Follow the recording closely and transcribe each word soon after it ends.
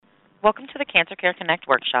Welcome to the Cancer Care Connect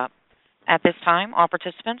workshop. At this time, all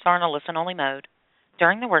participants are in a listen-only mode.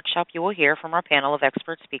 During the workshop, you will hear from our panel of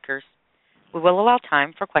expert speakers. We will allow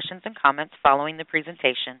time for questions and comments following the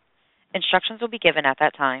presentation. Instructions will be given at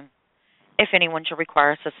that time. If anyone should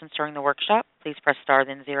require assistance during the workshop, please press star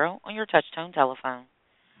then zero on your touch-tone telephone.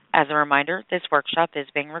 As a reminder, this workshop is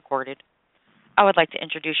being recorded. I would like to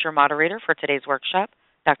introduce your moderator for today's workshop,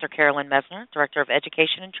 Dr. Carolyn Mesner, Director of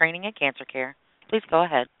Education and Training at Cancer Care. Please go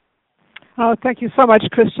ahead. Oh, thank you so much,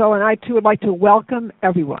 Crystal, and I too would like to welcome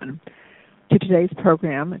everyone to today's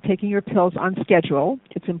program, Taking Your Pills on Schedule,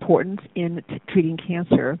 Its Importance in Treating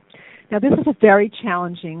Cancer. Now, this is a very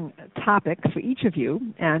challenging topic for each of you,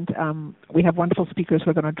 and we have wonderful speakers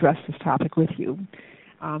who are going to address this topic with you.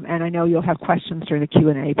 And I know you'll have questions during the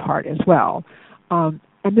Q&A part as well. And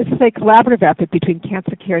this is a collaborative effort between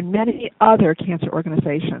Cancer Care and many other cancer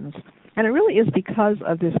organizations. And it really is because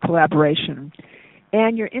of this collaboration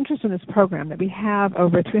and your interest in this program that we have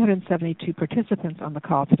over 372 participants on the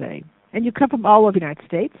call today. And you come from all over the United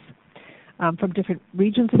States, from different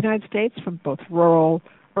regions of the United States, from both rural,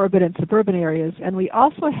 urban, and suburban areas. And we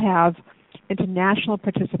also have international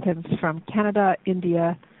participants from Canada,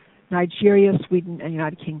 India, Nigeria, Sweden, and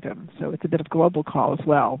United Kingdom. So it's a bit of a global call as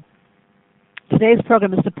well. Today's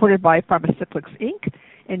program is supported by Pharmacyclics, Inc.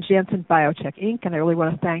 and Janssen Biotech, Inc., and I really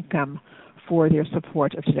want to thank them for their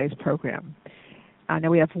support of today's program. Now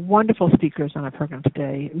we have wonderful speakers on our program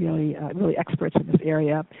today, really experts in this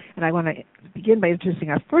area. And I want to begin by introducing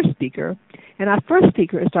our first speaker. And our first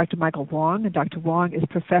speaker is Dr. Michael Wong. And Dr. Wong is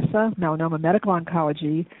Professor of Melanoma Medical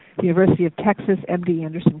Oncology, the University of Texas MD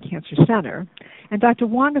Anderson Cancer Center. And Dr.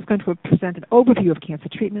 Wong is going to present an overview of cancer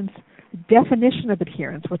treatments, definition of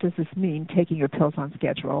adherence, what does this mean, taking your pills on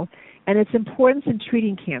schedule, and its importance in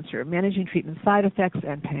treating cancer, managing treatment side effects,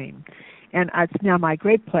 and pain. And it's now my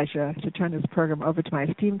great pleasure to turn this program over to my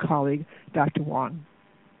esteemed colleague, Dr. Wong.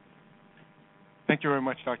 Thank you very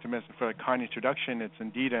much, Dr. Mesner, for a kind introduction. It's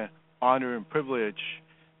indeed an honor and privilege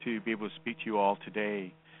to be able to speak to you all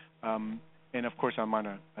today. And, of course, I'm on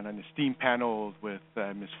an esteemed panel with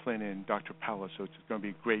Ms. Flynn and Dr. Pella, so it's going to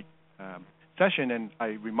be a great session. And I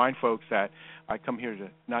remind folks that I come here to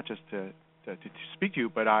not just to speak to you,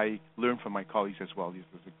 but I learn from my colleagues as well. This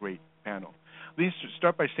was a great panel. Let me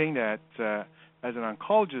start by saying that as an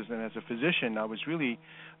oncologist and as a physician, I was really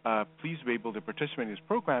pleased to be able to participate in this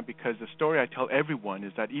program because the story I tell everyone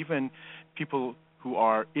is that even people who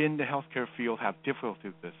are in the healthcare field have difficulty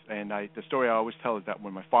with this. And the story I always tell is that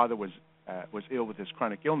when my father was ill with this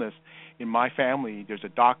chronic illness, in my family there's a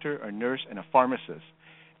doctor, a nurse, and a pharmacist.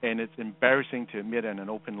 And it's embarrassing to admit in an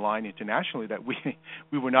open line internationally that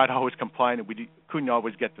we were not always compliant and we couldn't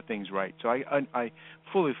always get the things right. So I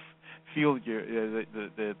fully feel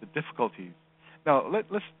the difficulties. Now,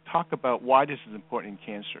 let's talk about why this is important in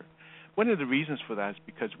cancer. One of the reasons for that is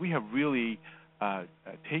because we have really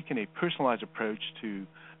taken a personalized approach to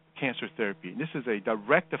cancer therapy. And this is a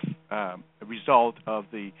direct result of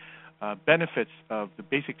the benefits of the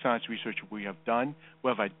basic science research we have done. We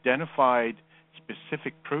have identified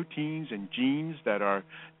specific proteins and genes that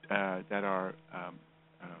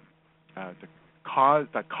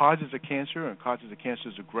causes a cancer and causes the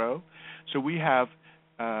cancer to grow. So we have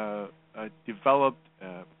developed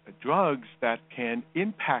drugs that can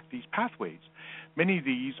impact these pathways. Many of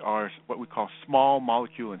these are what we call small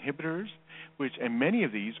molecule inhibitors, and many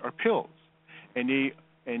of these are pills, and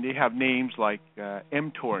they have names like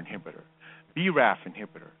mTOR inhibitor, BRAF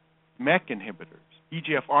inhibitor, MEK inhibitors,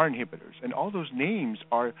 EGFR inhibitors, and all those names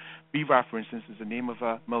are, BRAF, for instance, is the name of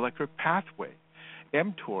a molecular pathway.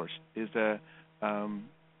 mTOR is a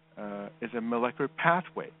molecular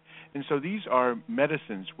pathway. And so these are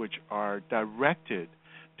medicines which are directed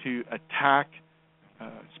to attack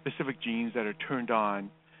specific genes that are turned on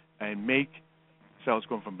and make cells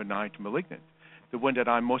go from benign to malignant. The one that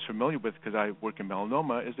I'm most familiar with because I work in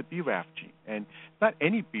melanoma is the BRAF gene. And not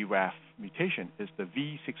any BRAF mutation, is the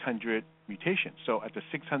V600 mutation. So at the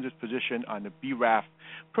 600th position on the BRAF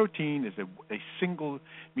protein is a single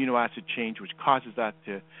amino acid change which causes that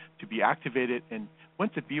to be activated. And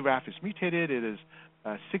once the BRAF is mutated, it is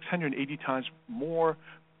 680 times more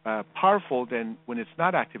powerful than when it's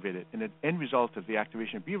not activated. And the end result of the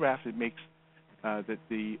activation of BRAF, it makes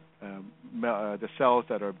the cells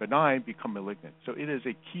that are benign become malignant. So it is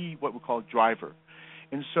a key, what we call driver.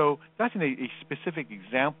 And so that's a specific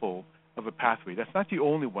example of a pathway. That's not the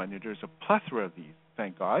only one. There's a plethora of these,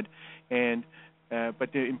 thank God. And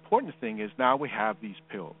but the important thing is now we have these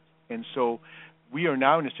pills. And so we are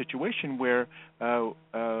now in a situation where I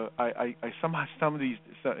somehow, some of these,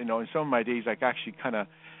 in some of my days, I actually kind of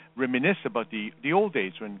reminisce about the old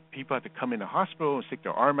days when people had to come in the hospital and stick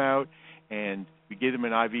their arm out, and we gave them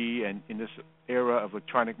an IV. And in this era of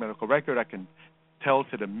electronic medical record, I can tell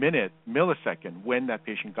to the millisecond when that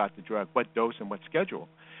patient got the drug, what dose and what schedule.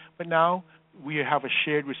 But now we have a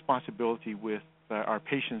shared responsibility with our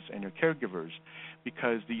patients and their caregivers,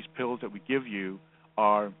 because these pills that we give you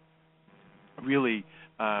are really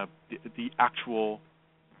the actual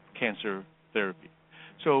cancer therapy.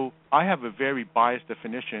 So I have a very biased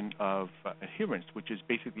definition of adherence, which is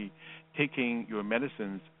basically taking your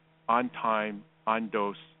medicines on time, on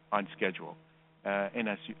dose, on schedule. And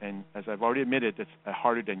as I've already admitted, it's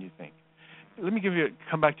harder than you think. Let me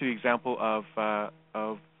come back to the example of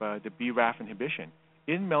the BRAF inhibition.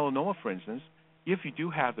 In melanoma, for instance, if you do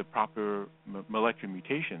have the proper molecular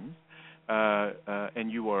mutations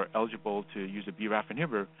and you are eligible to use a BRAF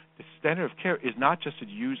inhibitor, the standard of care is not just to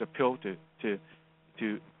use a pill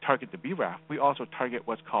to target the BRAF. We also target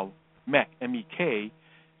what's called MEK, M-E-K.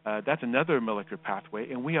 That's another molecular pathway,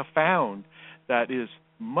 and we have found that is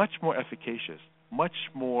much more efficacious, much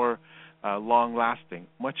more long-lasting,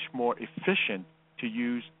 much more efficient to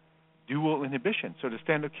use dual inhibition. So the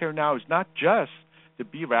standard of care now is not just the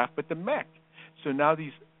BRAF, but the MEK. So now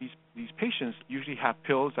these patients usually have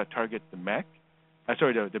pills that target the MEK,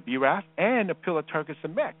 the BRAF, and a pill that targets the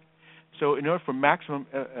MEK. So in order for maximum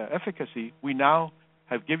efficacy, we now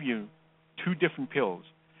have given you two different pills,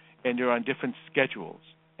 and they're on different schedules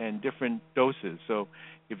and different doses. So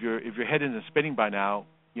if your head isn't spinning by now,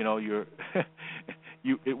 you're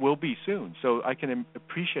it will be soon. So I can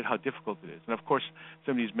appreciate how difficult it is. And of course,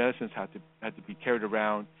 some of these medicines had to be carried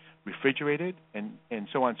around refrigerated and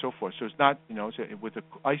so on and so forth. So it's not with an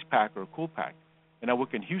ice pack or a cool pack. And I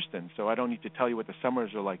work in Houston, so I don't need to tell you what the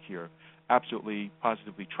summers are like here. Absolutely,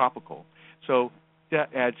 positively tropical. So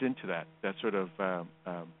that adds into that sort of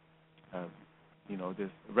this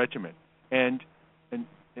regimen. And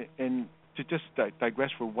to just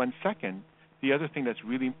digress for 1 second, the other thing that's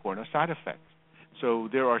really important are side effects. So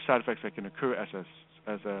there are side effects that can occur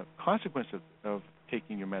as a consequence of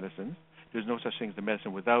taking your medicines. There's no such thing as the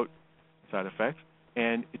medicine without side effects.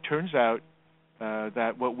 And it turns out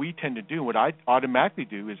that what we tend to do, what I automatically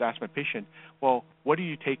do, is ask my patient, well, what are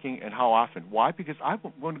you taking and how often? Why? Because I'm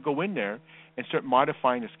going to go in there and start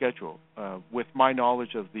modifying the schedule with my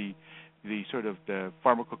knowledge of the sort of the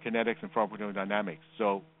pharmacokinetics and pharmacodynamics.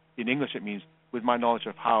 So in English, it means with my knowledge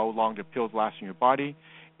of how long the pills last in your body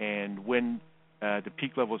and when the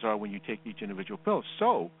peak levels are when you take each individual pill.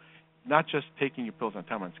 So not just taking your pills on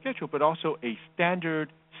time on schedule, but also a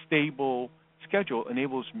standard, stable schedule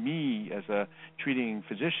enables me as a treating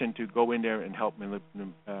physician to go in there and help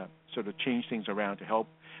sort of change things around to help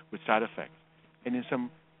with side effects. And in some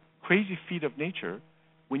crazy feat of nature,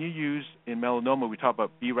 when you use, in melanoma, we talk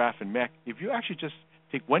about BRAF and MEK, if you actually just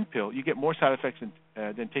take one pill, you get more side effects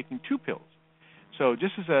than taking two pills. So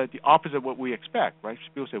this is the opposite of what we expect, right?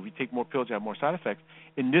 People say we take more pills, you have more side effects.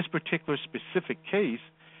 In this particular specific case,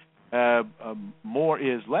 more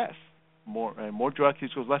is less. More drug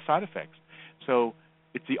equals less side effects. So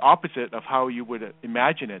it's the opposite of how you would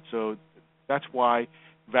imagine it. So that's why,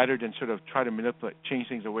 rather than sort of try to change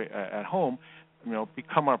things away at home,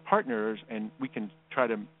 become our partners, and we can try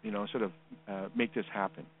to sort of make this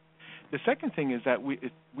happen. The second thing is that we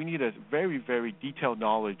need a very, very detailed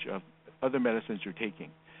knowledge of other medicines you're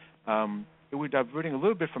taking. We're diverting a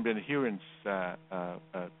little bit from the adherence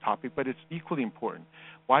topic, but it's equally important.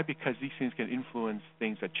 Why? Because these things can influence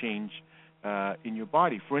things that change in your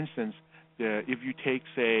body. For instance, if you take,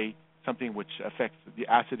 say, something which affects the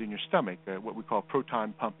acid in your stomach, what we call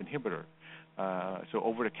proton pump inhibitor. So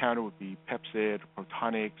over-the-counter would be Pepcid, or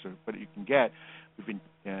Protonix, or what you can get,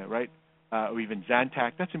 or even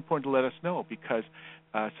Zantac. That's important to let us know, because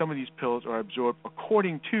some of these pills are absorbed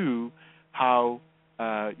according to how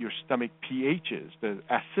your stomach pH is, the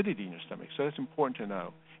acidity in your stomach. So that's important to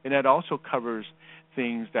know. And that also covers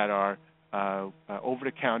things that are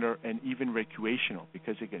over-the-counter and even recreational,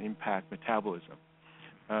 because it can impact metabolism.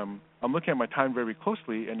 I'm looking at my time very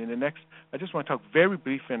closely, and in the next, I just want to talk very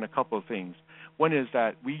briefly on a couple of things. One is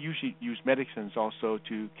that we usually use medicines also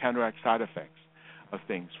to counteract side effects of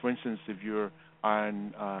things. For instance, if you're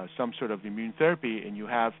on some sort of immune therapy and you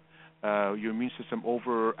have your immune system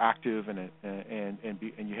overactive and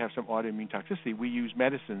you have some autoimmune toxicity, we use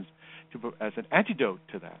medicines as an antidote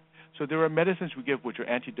to that. So there are medicines we give which are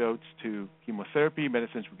antidotes to chemotherapy,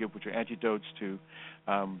 medicines we give which are antidotes to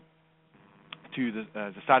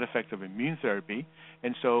the side effects of immune therapy.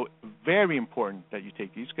 And so very important that you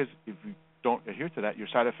take these, because if you don't adhere to that, your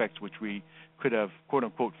side effects, which we could have,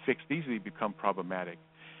 quote-unquote, fixed easily, become problematic.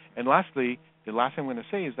 And lastly, the last thing I'm going to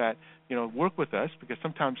say is that, work with us, because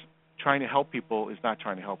sometimes trying to help people is not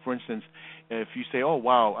trying to help. For instance, if you say, "Oh,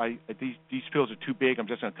 wow, these pills are too big, I'm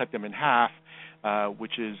just going to cut them in half,"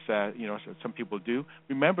 which is, some people do.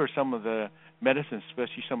 Remember, some of the medicines,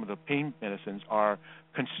 especially some of the pain medicines, are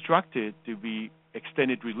constructed to be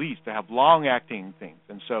extended release, to have long-acting things,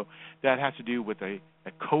 and so that has to do with a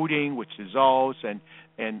coating which dissolves,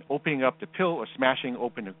 and opening up the pill or smashing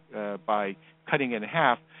open by cutting it in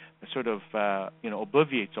half sort of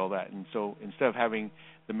obliviates all that. And so instead of having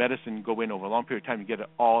the medicine go in over a long period of time, you get it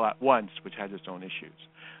all at once, which has its own issues.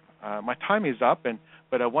 My time is up,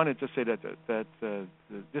 but I wanted to say that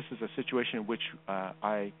this is a situation in which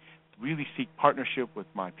I really seek partnership with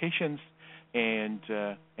my patients, and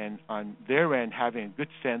on their end having a good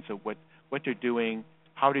sense of what they're doing,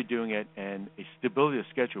 how they're doing it, and a stability of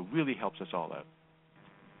schedule really helps us all out.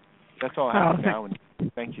 That's all I have now, and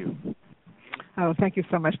thank you. Oh, thank you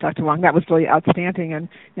so much, Dr. Wong. That was really outstanding, and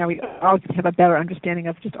now we all have a better understanding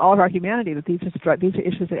of just all of our humanity, that these are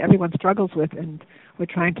issues that everyone struggles with, and we're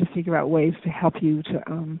trying to figure out ways to help you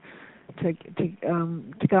to get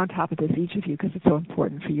on top of this, each of you, because it's so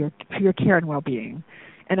important for your care and well-being.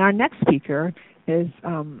 And our next speaker is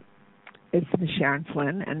Ms. Sharon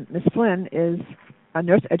Flynn, and Ms. Flynn is a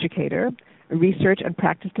nurse educator, research and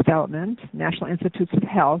practice development, National Institutes of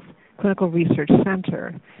Health, Clinical Research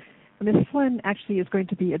Center. Ms. Flynn actually is going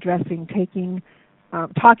to be addressing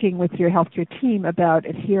talking with your healthcare team about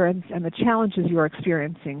adherence and the challenges you are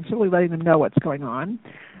experiencing, so really letting them know what's going on.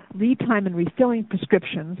 Lead time in refilling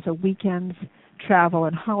prescriptions, so weekends, travel,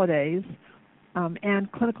 and holidays,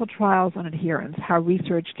 and clinical trials on adherence, how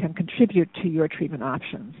research can contribute to your treatment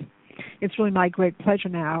options. It's really my great pleasure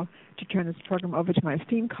now to turn this program over to my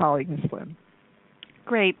esteemed colleague, Ms. Flynn.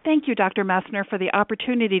 Great. Thank you, Dr. Messner, for the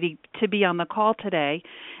opportunity to be on the call today.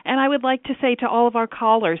 And I would like to say to all of our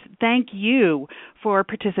callers, thank you for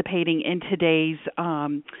participating in today's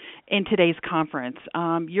conference.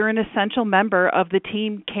 You're an essential member of the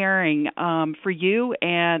team caring for you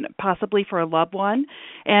and possibly for a loved one.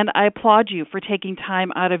 And I applaud you for taking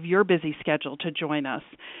time out of your busy schedule to join us.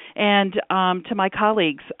 And to my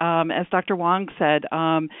colleagues, as Dr. Wong said,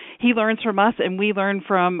 he learns from us and we learn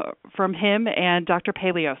from him and Dr.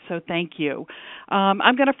 Palios, so thank you.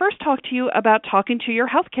 I'm going to first talk to you about talking to your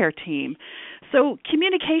healthcare team. So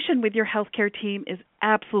communication with your healthcare team is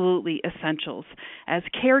absolutely essential. As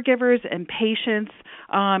caregivers and patients,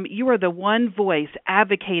 you are the one voice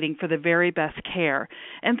advocating for the very best care.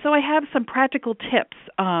 And so I have some practical tips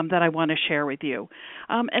that I want to share with you.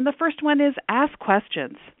 And the first one is ask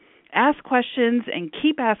questions. Ask questions and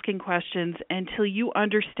keep asking questions until you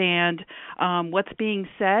understand what's being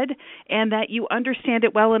said and that you understand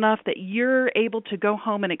it well enough that you're able to go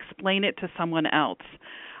home and explain it to someone else.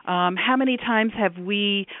 How many times have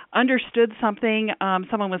we understood something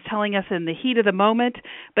someone was telling us in the heat of the moment,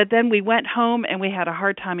 but then we went home and we had a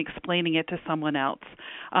hard time explaining it to someone else?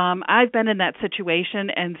 I've been in that situation,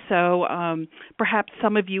 and so perhaps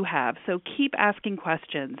some of you have. So keep asking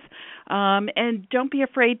questions. And don't be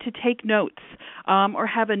afraid to take notes or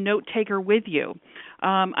have a note taker with you.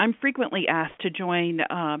 I'm frequently asked to join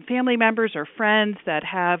family members or friends that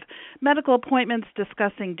have medical appointments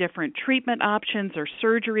discussing different treatment options or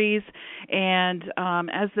surgeries. And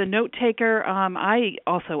as the note taker, I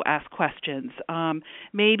also ask questions.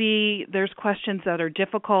 Maybe there's questions that are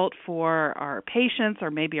difficult for our patients or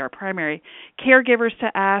maybe our primary caregivers to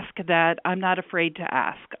ask that I'm not afraid to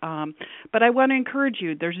ask. But I want to encourage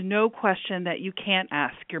you, there's no question that you can't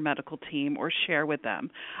ask your medical team or share with them.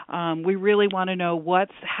 We really want to know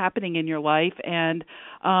what's happening in your life and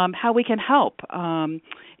how we can help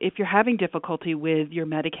if you're having difficulty with your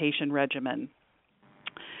medication regimen.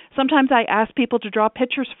 Sometimes I ask people to draw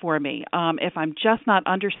pictures for me if I'm just not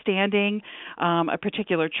understanding a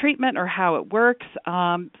particular treatment or how it works.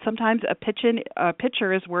 Sometimes a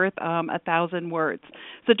picture is worth 1,000 words.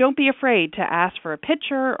 So don't be afraid to ask for a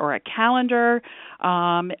picture or a calendar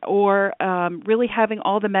or really having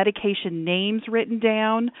all the medication names written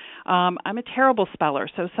down. I'm a terrible speller,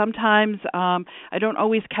 so sometimes I don't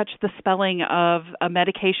always catch the spelling of a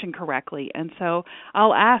medication correctly. And so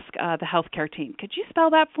I'll ask the healthcare team, could you spell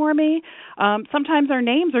that for me? Sometimes our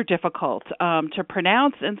names are difficult to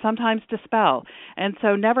pronounce and sometimes to spell. And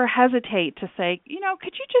so never hesitate to say,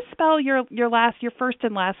 could you just spell your first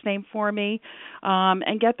and last name for me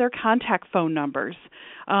and get their contact phone numbers.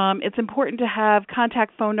 It's important to have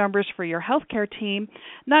contact phone numbers for your healthcare team,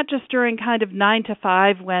 not just during kind of 9 to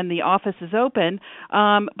 5 when the office is open,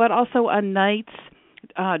 but also on nights,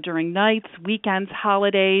 during nights, weekends,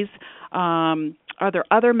 holidays, Are there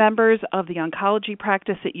other members of the oncology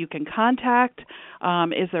practice that you can contact?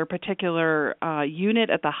 Is there a particular unit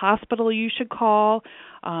at the hospital you should call?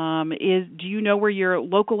 Do you know where your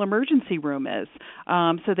local emergency room is,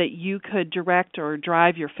 so that you could direct or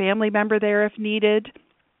drive your family member there if needed?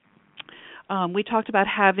 We talked about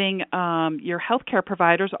having your healthcare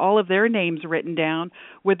providers, all of their names written down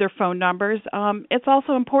with their phone numbers. It's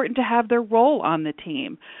also important to have their role on the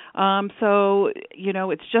team. So,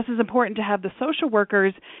 it's just as important to have the social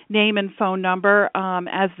worker's name and phone number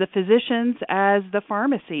as the physician's, as the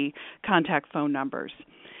pharmacy contact phone numbers.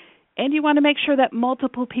 And you want to make sure that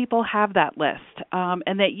multiple people have that list,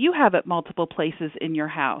 and that you have it multiple places in your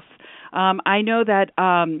house. I know that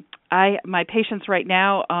my patients right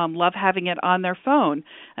now love having it on their phone,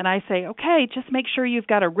 and I say, okay, just make sure you've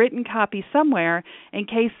got a written copy somewhere in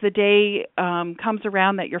case the day comes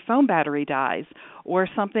around that your phone battery dies or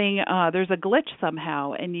something, there's a glitch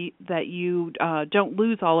somehow, and that you don't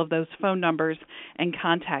lose all of those phone numbers and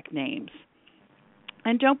contact names.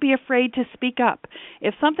 And don't be afraid to speak up.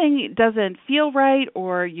 If something doesn't feel right,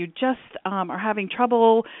 or you just are having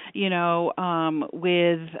trouble,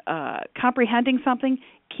 with comprehending something,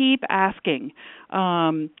 keep asking.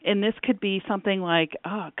 And this could be something like,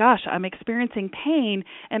 oh, gosh, I'm experiencing pain,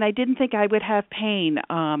 and I didn't think I would have pain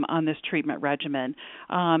on this treatment regimen.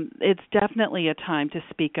 It's definitely a time to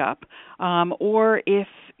speak up. Or if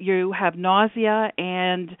you have nausea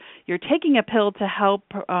and you're taking a pill to help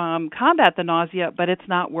combat the nausea, but it's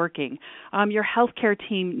not working, your healthcare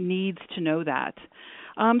team needs to know that.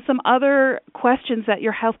 Some other questions that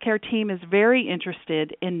your healthcare team is very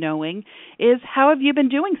interested in knowing is, how have you been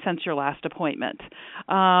doing since your last appointment?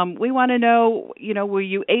 We want to know, were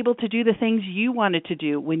you able to do the things you wanted to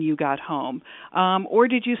do when you got home? Or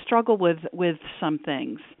did you struggle with some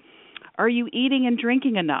things? Are you eating and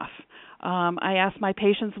drinking enough? I ask my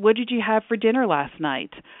patients, what did you have for dinner last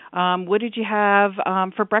night? What did you have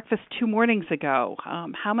for breakfast 2 mornings ago?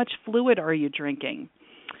 How much fluid are you drinking?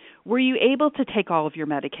 Were you able to take all of your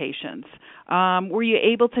medications? Were you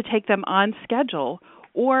able to take them on schedule?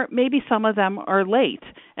 Or maybe some of them are late.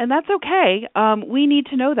 And that's okay. We need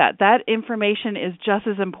to know that. That information is just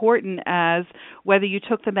as important as whether you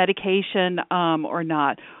took the medication or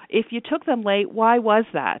not. If you took them late, why was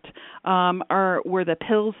that? Were the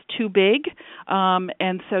pills too big,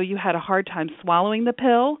 and so you had a hard time swallowing the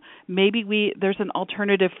pill? Maybe there's an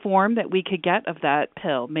alternative form that we could get of that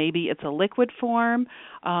pill. Maybe it's a liquid form.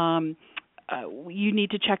 You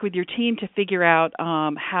need to check with your team to figure out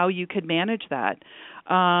how you could manage that.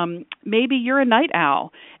 Maybe you're a night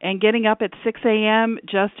owl and getting up at 6 a.m.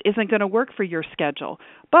 just isn't going to work for your schedule,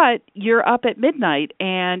 but you're up at midnight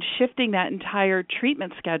and shifting that entire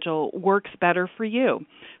treatment schedule works better for you.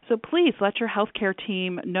 So please let your healthcare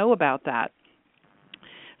team know about that.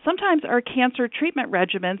 Sometimes our cancer treatment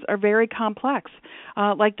regimens are very complex.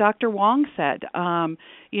 Like Dr. Wong said,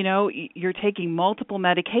 you're taking multiple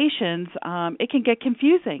medications. It can get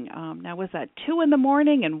confusing. Now, was that 2 in the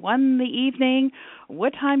morning and 1 in the evening?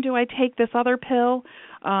 What time do I take this other pill?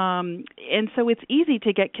 And so it's easy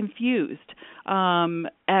to get confused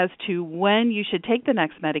as to when you should take the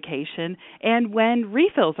next medication and when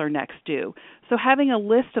refills are next due. So having a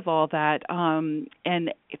list of all that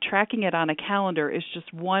and tracking it on a calendar is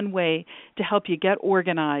just one way to help you get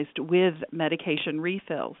organized with medication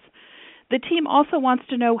refills. The team also wants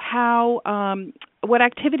to know what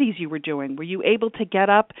activities you were doing. Were you able to get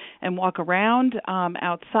up and walk around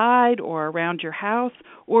outside or around your house,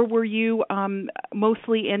 or were you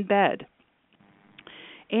mostly in bed?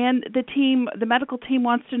 And the medical team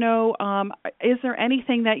wants to know, is there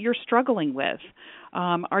anything that you're struggling with?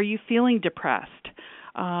 Are you feeling depressed?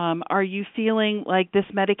 Are you feeling like this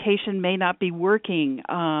medication may not be working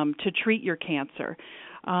to treat your cancer?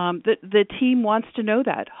 The team wants to know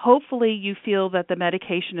that. Hopefully you feel that the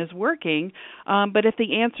medication is working, but if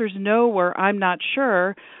the answer is no or I'm not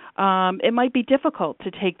sure, it might be difficult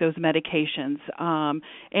to take those medications.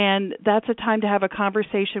 And that's a time to have a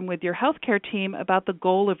conversation with your healthcare team about the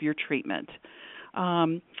goal of your treatment.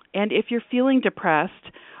 And if you're feeling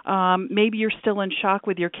depressed, maybe you're still in shock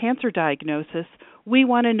with your cancer diagnosis, we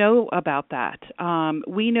want to know about that.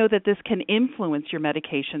 We know that this can influence your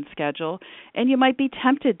medication schedule, and you might be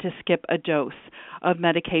tempted to skip a dose of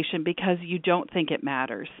medication because you don't think it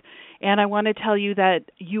matters. And I want to tell you that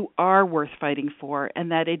you are worth fighting for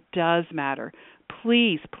and that it does matter.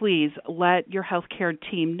 Please, please let your healthcare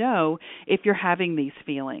team know if you're having these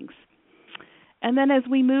feelings. And then as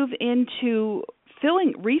we move into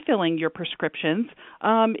refilling your prescriptions,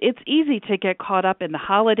 it's easy to get caught up in the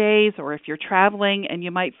holidays or if you're traveling and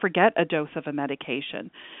you might forget a dose of a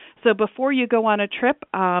medication. So before you go on a trip,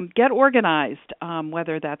 get organized,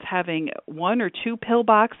 whether that's having 1 or 2 pill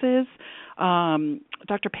boxes.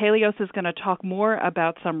 Dr. Palios is going to talk more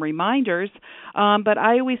about some reminders, but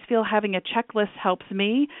I always feel having a checklist helps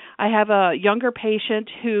me. I have a younger patient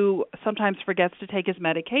who sometimes forgets to take his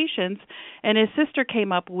medications, and his sister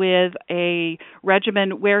came up with a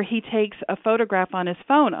regimen where he takes a photograph on his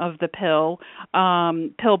phone of the pill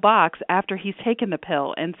box after he's taken the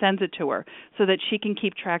pill and sends it to her so that she can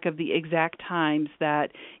keep track of the exact times that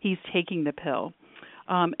he's taking the pill.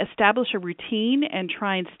 Establish a routine and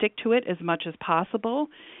try and stick to it as much as possible.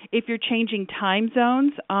 If you're changing time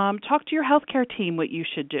zones, talk to your healthcare team what you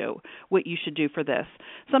should do for this.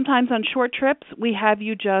 Sometimes on short trips, we have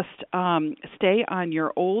you just stay on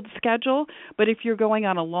your old schedule, but if you're going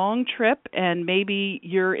on a long trip and maybe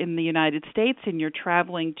you're in the United States and you're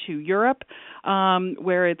traveling to Europe,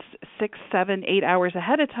 where it's 6, 7, 8 hours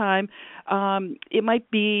ahead of time, it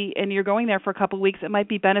might be, and you're going there for a couple of weeks, it might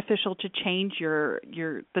be beneficial to change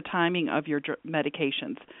the timing of your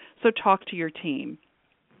medications. So talk to your team.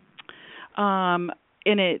 And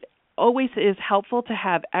it always is helpful to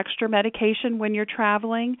have extra medication when you're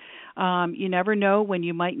traveling. You never know when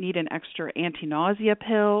you might need an extra anti-nausea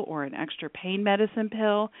pill or an extra pain medicine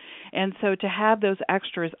pill. And so to have those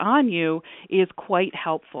extras on you is quite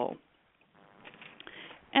helpful.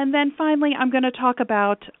 And then finally, I'm going to talk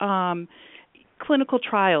about clinical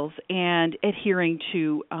trials and adhering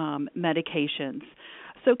to medications.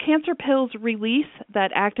 So cancer pills release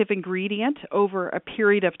that active ingredient over a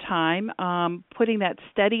period of time, putting that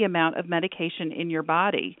steady amount of medication in your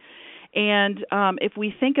body. And if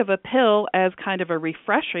we think of a pill as kind of a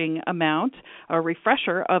refreshing amount, a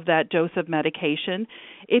refresher of that dose of medication,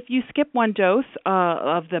 if you skip one dose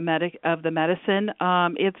of the medicine,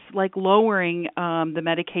 it's like lowering the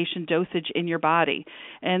medication dosage in your body.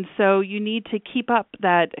 And so you need to keep up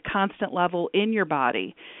that constant level in your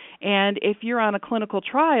body. And if you're on a clinical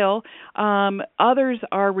trial, others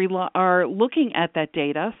are looking at that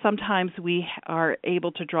data. Sometimes we are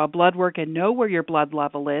able to draw blood work and know where your blood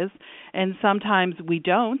level is, and sometimes we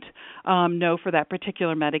don't know for that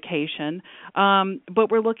particular medication.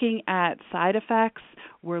 But we're looking at side effects.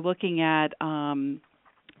 We're looking at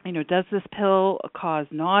does this pill cause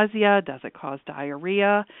nausea? Does it cause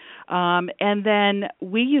diarrhea? And then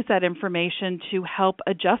we use that information to help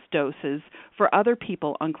adjust doses for other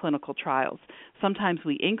people on clinical trials. Sometimes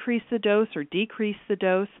we increase the dose or decrease the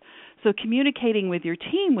dose. So communicating with your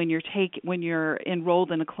team when you're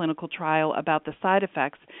enrolled in a clinical trial about the side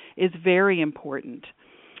effects is very important.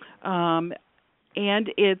 And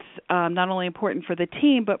it's not only important for the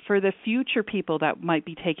team, but for the future people that might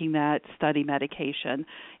be taking that study medication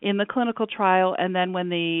in the clinical trial. And then when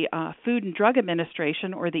the Food and Drug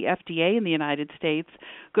Administration, or the FDA in the United States,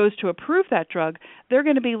 goes to approve that drug, they're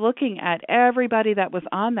going to be looking at everybody that was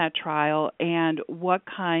on that trial and what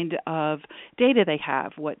kind of data they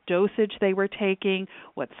have, what dosage they were taking,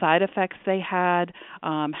 what side effects they had,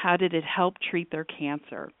 how did it help treat their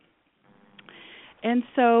cancer. And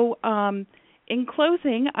so in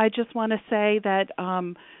closing, I just want to say that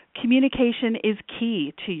communication is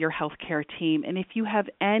key to your healthcare team. And if you have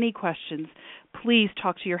any questions, please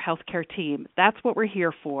talk to your healthcare team. That's what we're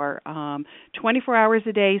here for. 24 hours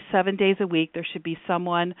a day, 7 days a week, there should be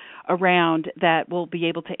someone around that will be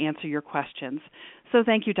able to answer your questions. So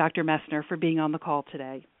thank you, Dr. Messner, for being on the call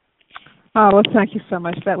today. Oh, well, thank you so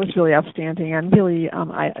much. That was really outstanding, and really,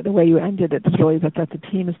 the way you ended it is really that the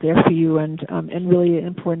team is there for you, and really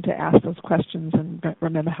important to ask those questions and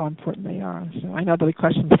remember how important they are. So I know there'll be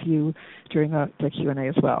questions for you during the Q&A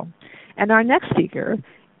as well. And our next speaker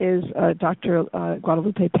is Dr.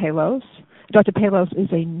 Guadalupe Palos. Dr. Palos is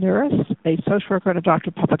a nurse, a social worker, and a doctor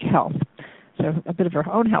of public health. So a bit of her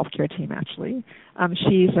own healthcare team, actually.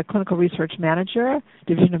 She's a clinical research manager,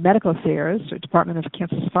 Division of Medical Affairs, Department of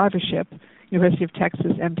Cancer Survivorship, University of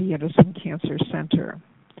Texas MD Anderson Cancer Center.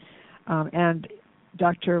 And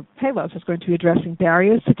Dr. Palos is going to be addressing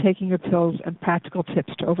barriers to taking your pills and practical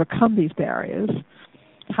tips to overcome these barriers,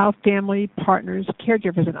 how family, partners,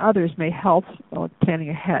 caregivers, and others may help while planning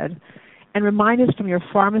ahead, and reminders from your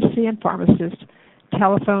pharmacy and pharmacist,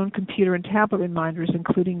 telephone, computer, and tablet reminders,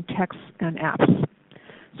 including texts and apps.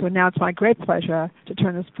 So now it's my great pleasure to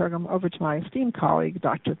turn this program over to my esteemed colleague,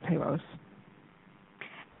 Dr. Palos.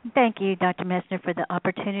 Thank you, Dr. Messner, for the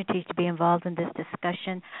opportunity to be involved in this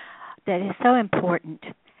discussion that is so important.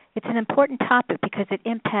 It's an important topic because it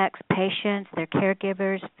impacts patients, their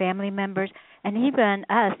caregivers, family members, and even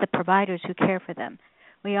us, the providers who care for them.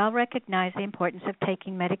 We all recognize the importance of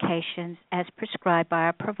taking medications as prescribed by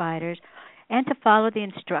our providers and to follow the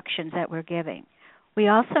instructions that we're giving. We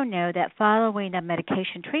also know that following a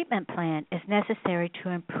medication treatment plan is necessary to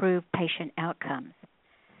improve patient outcomes.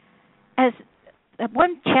 As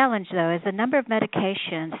one challenge, though, is the number of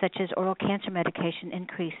medications, such as oral cancer medication,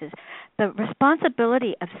 increases. The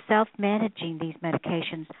responsibility of self-managing these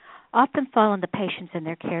medications often fall on the patients and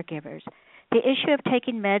their caregivers. The issue of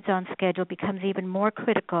taking meds on schedule becomes even more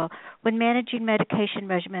critical when managing medication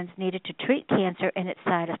regimens needed to treat cancer and its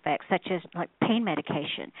side effects, such as like pain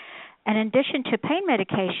medication. And in addition to pain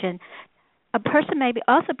medication, a person may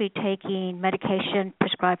also be taking medication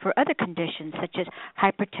prescribed for other conditions such as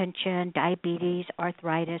hypertension, diabetes,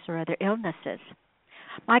 arthritis, or other illnesses.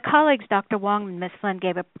 My colleagues, Dr. Wong and Ms. Flynn,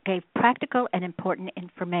 gave practical and important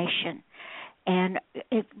information. And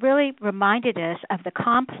it really reminded us of the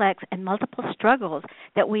complex and multiple struggles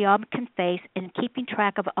that we all can face in keeping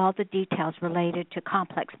track of all the details related to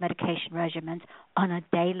complex medication regimens on a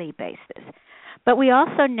daily basis. But we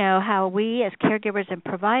also know how we as caregivers and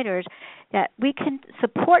providers that we can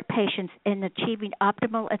support patients in achieving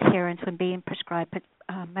optimal adherence when being prescribed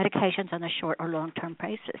medications on a short or long-term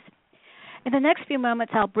basis. In the next few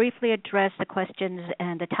moments, I'll briefly address the questions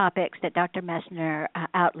and the topics that Dr. Messner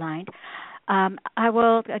outlined. I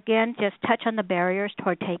will, again, just touch on the barriers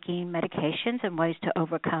toward taking medications and ways to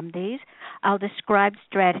overcome these. I'll describe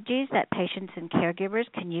strategies that patients and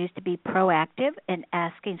caregivers can use to be proactive in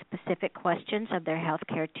asking specific questions of their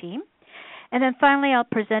healthcare team. And then finally, I'll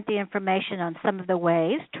present the information on some of the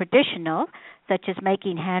ways, traditional, such as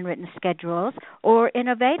making handwritten schedules, or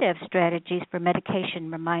innovative strategies for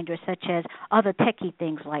medication reminders, such as all the techie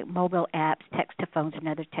things like mobile apps, text-to-phones, and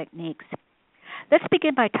other techniques. Let's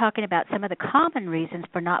begin by talking about some of the common reasons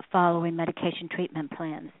for not following medication treatment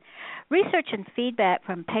plans. Research and feedback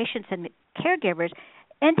from patients and caregivers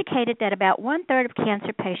indicated that about one-third of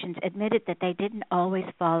cancer patients admitted that they didn't always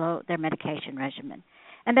follow their medication regimen,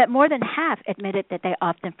 and that more than half admitted that they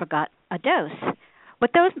often forgot a dose.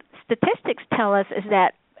 What those statistics tell us is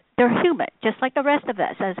that they're human, just like the rest of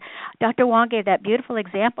us. As Dr. Wong gave that beautiful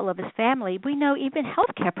example of his family, we know even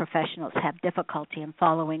healthcare professionals have difficulty in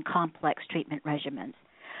following complex treatment regimens.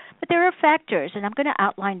 But there are factors, and I'm going to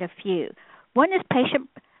outline a few. One is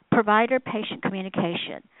provider-patient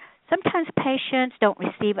communication. Sometimes patients don't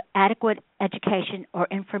receive adequate education or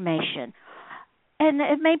information. And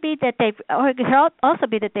it may be that or it could also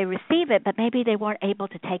be that they receive it, but maybe they weren't able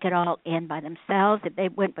to take it all in by themselves, if they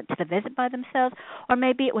went to the visit by themselves, or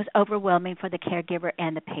maybe it was overwhelming for the caregiver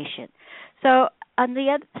and the patient. So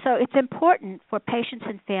it's important for patients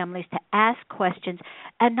and families to ask questions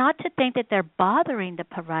and not to think that they're bothering the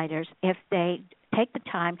providers if they take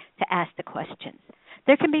the time to ask the questions.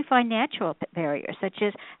 There can be financial barriers, such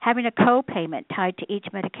as having a co-payment tied to each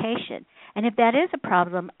medication. And if that is a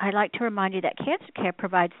problem, I'd like to remind you that Cancer Care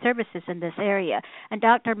provides services in this area, and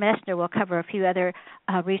Dr. Messner will cover a few other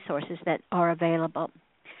resources that are available.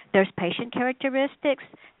 There's patient characteristics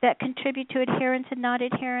that contribute to adherence and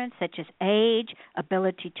non-adherence, such as age,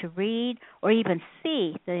 ability to read or even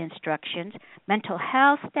see the instructions, mental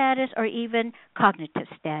health status, or even cognitive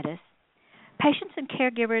status. Patients and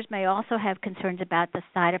caregivers may also have concerns about the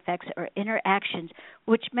side effects or interactions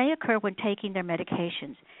which may occur when taking their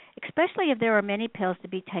medications, especially if there are many pills to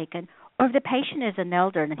be taken or if the patient is an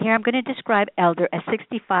elder. And here I'm going to describe elder as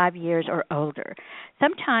 65 years or older.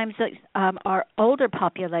 Sometimes our older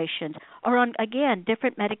populations are on, again,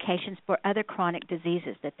 different medications for other chronic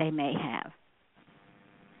diseases that they may have.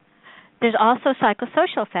 There's also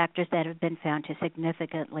psychosocial factors that have been found to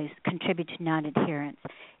significantly contribute to non-adherence.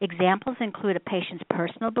 Examples include a patient's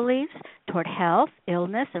personal beliefs toward health,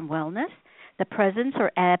 illness, and wellness, the presence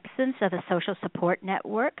or absence of a social support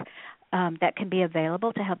network that can be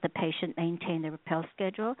available to help the patient maintain their pill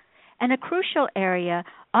schedule, and a crucial area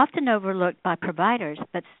often overlooked by providers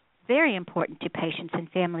but very important to patients and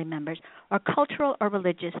family members are cultural or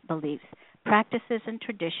religious beliefs, practices, and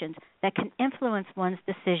traditions that can influence one's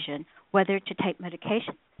decision whether to take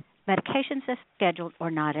medications as scheduled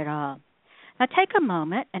or not at all. Now take a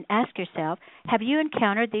moment and ask yourself, have you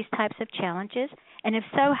encountered these types of challenges? And if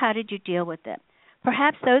so, how did you deal with them?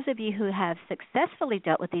 Perhaps those of you who have successfully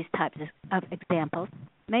dealt with these types of examples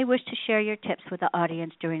may wish to share your tips with the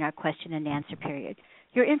audience during our question and answer period.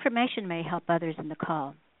 Your information may help others in the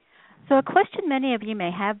call. So a question many of you may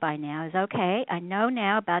have by now is, okay, I know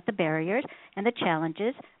now about the barriers and the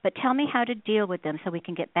challenges, but tell me how to deal with them so we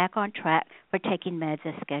can get back on track for taking meds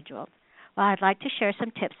as scheduled. Well, I'd like to share some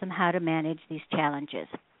tips on how to manage these challenges.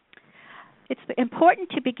 It's important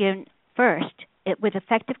to begin first with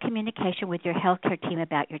effective communication with your healthcare team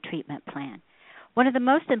about your treatment plan. One of the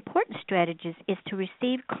most important strategies is to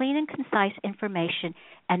receive clean and concise information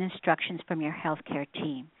and instructions from your healthcare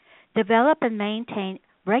team. Develop and maintain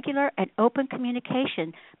regular and open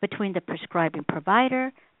communication between the prescribing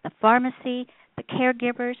provider, the pharmacy, the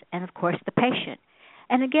caregivers, and of course the patient.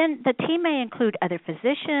 And again, the team may include other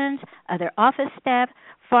physicians, other office staff,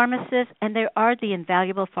 pharmacists, and there are the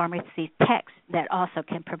invaluable pharmacy techs that also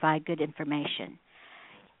can provide good information.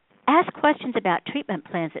 Ask questions about treatment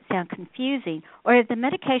plans that sound confusing, or if the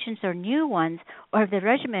medications are new ones, or if the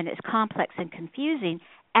regimen is complex and confusing.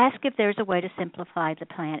 Ask if there's a way to simplify the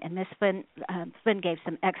plan, and Ms. Flynn gave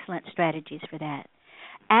some excellent strategies for that.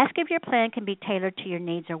 Ask if your plan can be tailored to your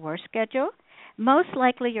needs or work schedule. Most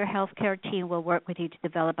likely your healthcare team will work with you to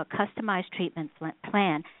develop a customized treatment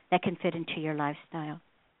plan that can fit into your lifestyle.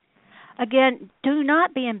 Again, do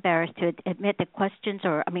not be embarrassed to admit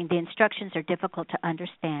the instructions are difficult to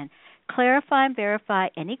understand. Clarify and verify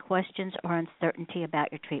any questions or uncertainty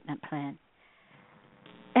about your treatment plan.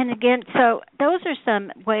 And again, so those are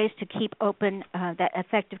some ways to keep open that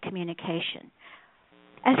effective communication.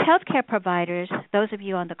 As healthcare providers, those of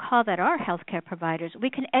you on the call that are healthcare providers,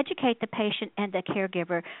 we can educate the patient and the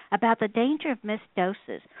caregiver about the danger of missed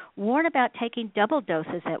doses, warn about taking double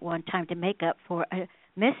doses at one time to make up for a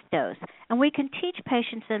missed dose, and we can teach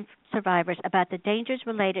patients and survivors about the dangers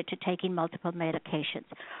related to taking multiple medications.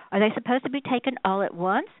 Are they supposed to be taken all at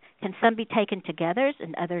once? Can some be taken together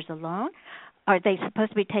and others alone? Are they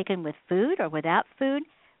supposed to be taken with food or without food?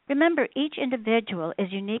 Remember, each individual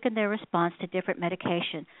is unique in their response to different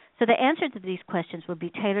medication, so the answer to these questions will be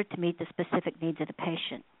tailored to meet the specific needs of the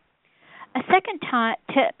patient. A second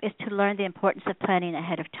tip is to learn the importance of planning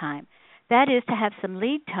ahead of time. That is to have some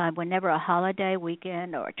lead time whenever a holiday,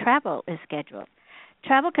 weekend, or travel is scheduled.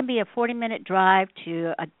 Travel can be a 40-minute drive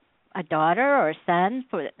to a daughter or a son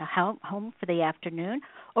for home for the afternoon,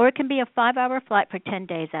 or it can be a 5-hour flight for 10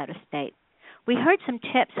 days out of state. We heard some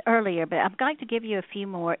tips earlier, but I'm going to give you a few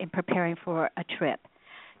more in preparing for a trip.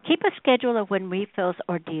 Keep a schedule of when refills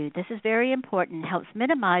are due. This is very important and helps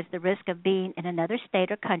minimize the risk of being in another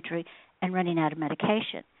state or country and running out of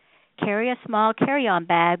medication. Carry a small carry-on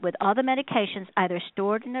bag with all the medications either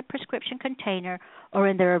stored in a prescription container or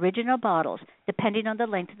in their original bottles, depending on the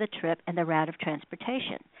length of the trip and the route of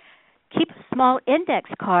transportation. Keep a small index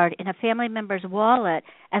card in a family member's wallet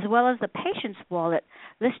as well as the patient's wallet,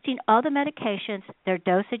 listing all the medications, their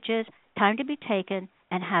dosages, time to be taken,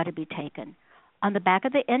 and how to be taken. On the back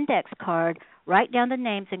of the index card, write down the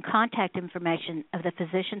names and contact information of the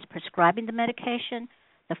physicians prescribing the medication,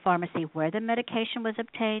 the pharmacy where the medication was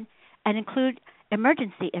obtained, and include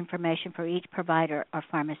emergency information for each provider or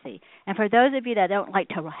pharmacy. And for those of you that don't like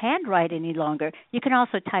to handwrite any longer, you can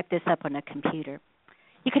also type this up on a computer.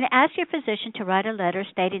 You can ask your physician to write a letter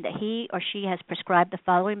stating that he or she has prescribed the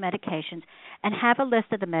following medications and have a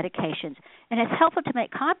list of the medications. And it's helpful to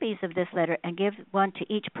make copies of this letter and give one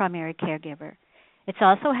to each primary caregiver. It's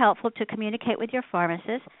also helpful to communicate with your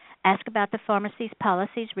pharmacist. Ask about the pharmacy's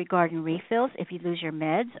policies regarding refills if you lose your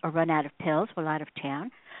meds or run out of pills while out of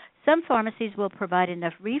town. Some pharmacies will provide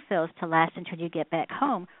enough refills to last until you get back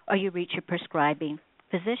home or you reach your prescribing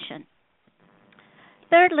physician.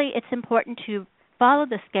 Thirdly, it's important to follow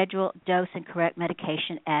the schedule, dose, and correct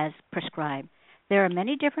medication as prescribed. There are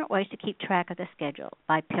many different ways to keep track of the schedule,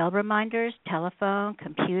 by pill reminders, telephone,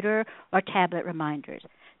 computer, or tablet reminders.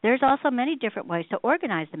 There's also many different ways to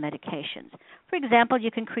organize the medications. For example,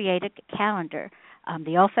 you can create a calendar.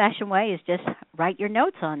 The old-fashioned way is just write your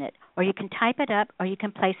notes on it, or you can type it up, or you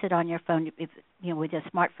can place it on your phone with the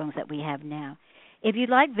smartphones that we have now. If you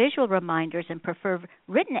like visual reminders and prefer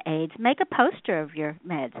written aids, make a poster of your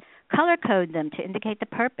meds. Color code them to indicate the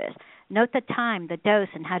purpose. Note the time, the dose,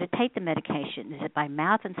 and how to take the medication. Is it by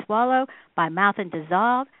mouth and swallow, by mouth and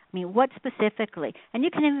dissolve? What specifically? And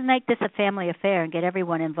you can even make this a family affair and get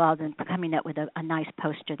everyone involved in coming up with a nice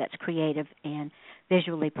poster that's creative and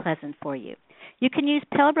visually pleasant for you. You can use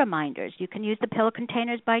pill reminders. You can use the pill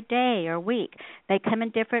containers by day or week. They come in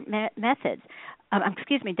different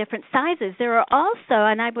different sizes. There are also,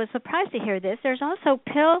 and I was surprised to hear this, there's also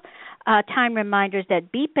pill time reminders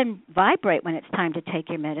that beep and vibrate when it's time to take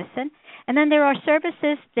your medicine. And then there are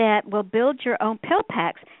services that will build your own pill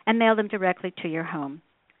packs and mail them directly to your home.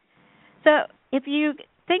 So if you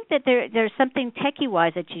think that there's something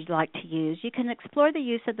techie-wise that you'd like to use, you can explore the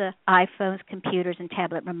use of the iPhones, computers, and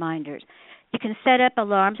tablet reminders. You can set up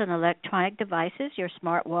alarms on electronic devices, your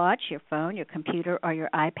smartwatch, your phone, your computer, or your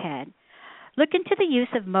iPad. Look into the use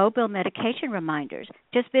of mobile medication reminders.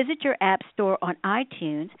 Just visit your app store on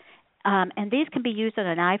iTunes, and these can be used on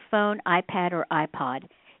an iPhone, iPad, or iPod.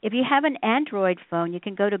 If you have an Android phone, you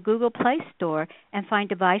can go to Google Play Store and find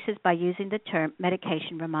devices by using the term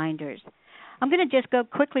medication reminders. I'm going to just go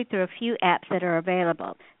quickly through a few apps that are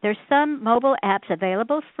available. There's some mobile apps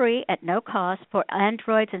available free at no cost for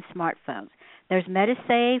Androids and smartphones. There's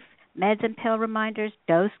MediSafe, Meds and Pill Reminders,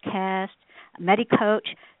 DoseCast, MediCoach.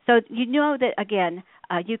 So you know that, again,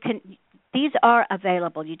 these are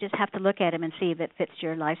available. You just have to look at them and see if it fits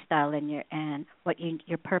your lifestyle and what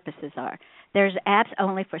your purposes are. There's apps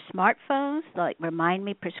only for smartphones, like Remind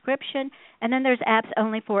Me Prescription, and then there's apps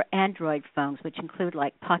only for Android phones, which include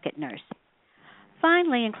like Pocket Nurse.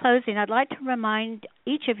 Finally, in closing, I'd like to remind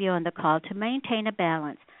each of you on the call to maintain a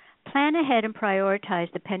balance. Plan ahead and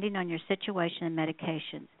prioritize depending on your situation and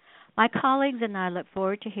medications. My colleagues and I look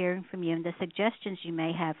forward to hearing from you and the suggestions you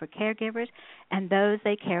may have for caregivers and those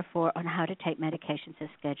they care for on how to take medications as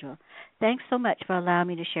scheduled. Thanks so much for allowing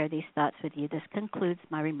me to share these thoughts with you. This concludes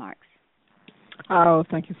my remarks. Oh,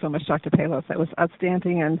 thank you so much, Dr. Palos. That was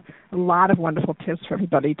outstanding and a lot of wonderful tips for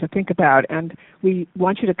everybody to think about. And we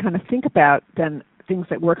want you to kind of think about then things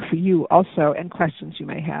that work for you also and questions you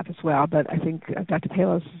may have as well. But I think Dr.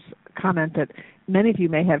 Palos' comment that many of you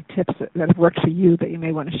may have tips that have worked for you that you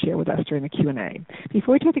may want to share with us during the Q&A.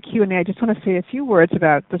 Before we take the Q&A, I just want to say a few words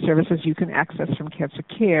about the services you can access from Cancer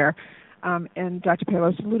Care. And Dr.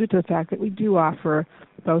 Palos alluded to the fact that we do offer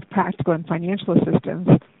both practical and financial assistance.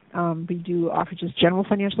 We do offer just general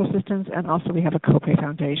financial assistance, and also we have a copay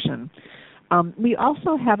foundation. We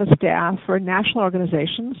also have a staff for a national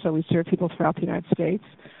organization, so we serve people throughout the United States.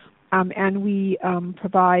 And we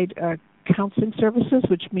provide counseling services,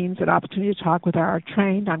 which means an opportunity to talk with our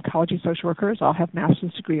trained oncology social workers. All have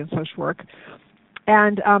master's degree in social work.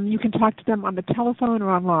 And you can talk to them on the telephone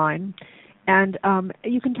or online. And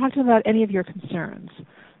you can talk to them about any of your concerns.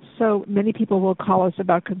 So many people will call us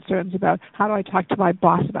about concerns about how do I talk to my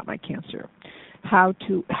boss about my cancer? How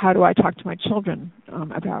do I talk to my children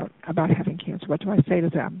about having cancer? What do I say to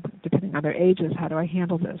them, depending on their ages? How do I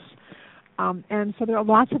handle this? And so there are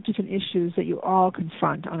lots of different issues that you all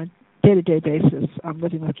confront on a day-to-day basis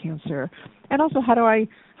living with cancer. And also, how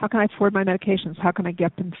can I afford my medications? How can I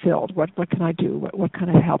get them filled? What can I do? What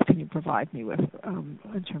kind of help can you provide me with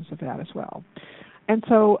in terms of that as well? And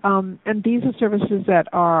so, and these are services that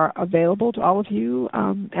are available to all of you,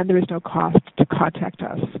 and there is no cost to contact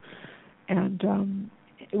us. And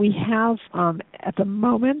we have, at the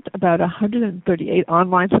moment, about 138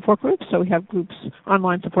 online support groups. So we have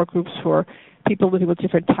online support groups for people living with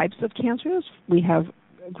different types of cancers. We have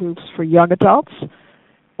groups for young adults,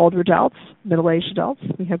 older adults, middle-aged adults.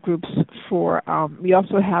 We have groups for, we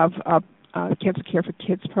also have a Cancer Care for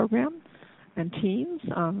Kids program and teens.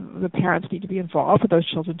 The parents need to be involved for those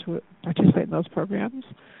children to participate in those programs.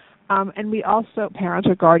 And we also, parents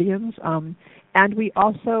or guardians, and we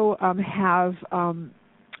also have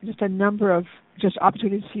just a number of just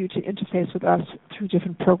opportunities for you to interface with us through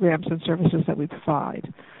different programs and services that we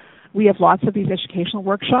provide. We have lots of these educational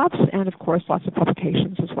workshops and, of course, lots of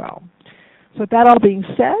publications as well. So with that all being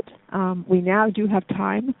said, we now do have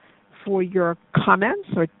time for your comments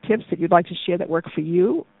or tips that you'd like to share that work for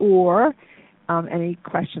you, or any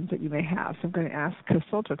questions that you may have. So I'm going to ask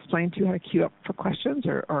Crystal to explain to you how to queue up for questions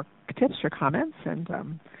or tips or comments, and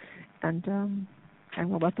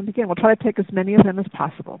we'll let them begin. We'll try to take as many of them as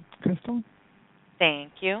possible. Crystal?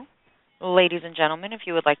 Thank you. Ladies and gentlemen, if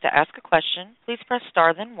you would like to ask a question, please press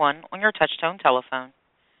star then one on your touch-tone telephone.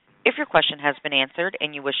 If your question has been answered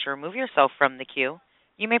and you wish to remove yourself from the queue,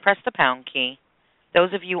 you may press the pound key.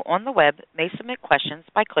 Those of you on the web may submit questions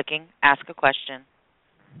by clicking Ask a Question.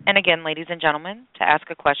 And again, ladies and gentlemen, to ask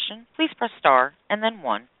a question, please press star and then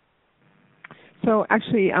one. So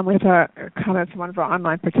actually, we have a comment from one of our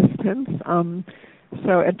online participants. And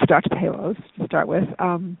for Dr. Palos to start with.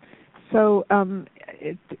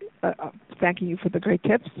 Thanking you for the great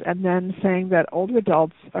tips, and then saying that older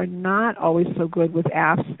adults are not always so good with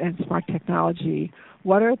apps and smart technology.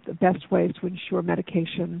 What are the best ways to ensure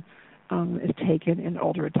medication is taken in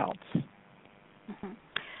older adults? Mm-hmm.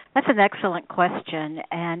 That's an excellent question,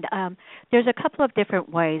 and there's a couple of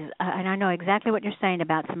different ways, and I know exactly what you're saying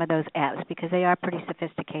about some of those apps because they are pretty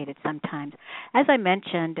sophisticated sometimes. As I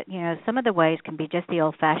mentioned, some of the ways can be just the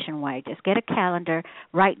old-fashioned way. Just get a calendar,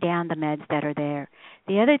 write down the meds that are there.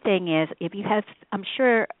 The other thing is, if you have, I'm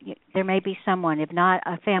sure there may be someone, if not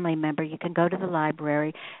a family member, you can go to the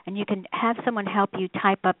library and you can have someone help you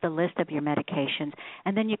type up the list of your medications,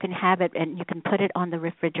 and then you can have it and you can put it on the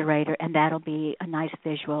refrigerator, and that'll be a nice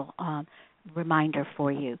visual reminder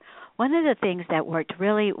for you. One of the things that worked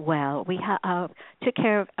really well, we took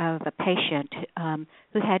care of a patient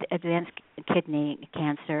who had advanced kidney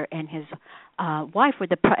cancer, and his wife was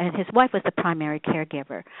the primary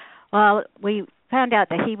caregiver. Well, we found out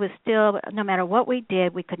that he was still, no matter what we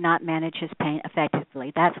did, we could not manage his pain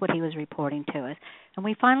effectively. That's what he was reporting to us. And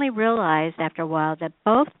we finally realized after a while that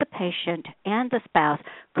both the patient and the spouse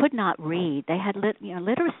could not read. They had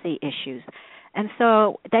literacy issues. And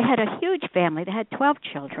so they had a huge family. They had 12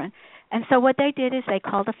 children. And so what they did is they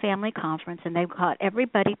called a family conference, and they got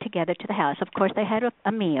everybody together to the house. Of course, they had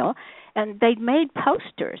a meal, and they made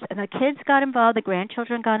posters. And the kids got involved, the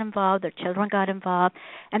grandchildren got involved, their children got involved,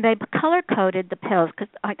 and they color-coded the pills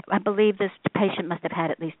because I believe this patient must have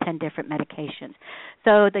had at least 10 different medications.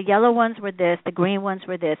 So the yellow ones were this, the green ones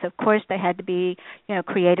were this. Of course, they had to be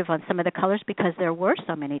creative on some of the colors because there were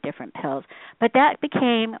so many different pills. But that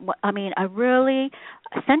became, a really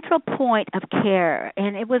central point of care,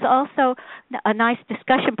 and it was also a nice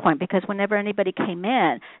discussion point because whenever anybody came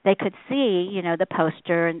in, they could see, the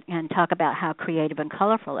poster and talk about how creative and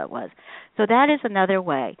colorful it was. So that is another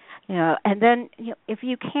way, And then, if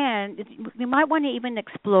you can, you might want to even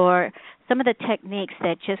explore some of the techniques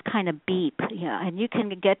that just kind of beep, and you can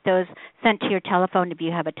get those sent to your telephone if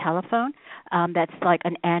you have a telephone that's like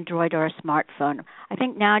an Android or a smartphone. I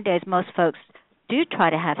think nowadays most folks do try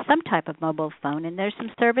to have some type of mobile phone, and there's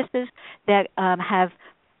some services that have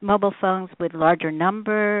mobile phones with larger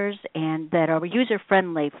numbers and that are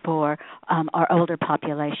user-friendly for our older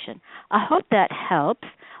population. I hope that helps,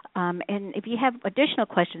 and if you have additional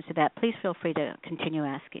questions to that, please feel free to continue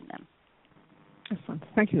asking them. Excellent.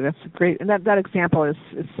 Thank you. That's great. And that example is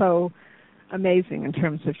so amazing in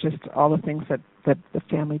terms of just all the things that the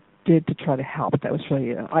family did to try to help. That was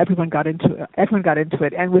really everyone got into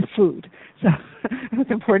it, and with food. So it was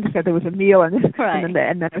important that there was a meal, and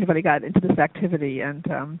then everybody got into this activity. And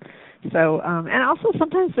and also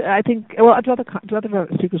sometimes I think do other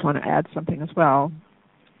speakers want to add something as well?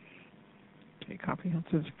 Okay,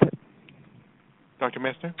 comprehensive. Dr.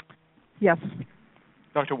 Messner? Yes.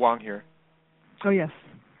 Dr. Wong here. Oh yes.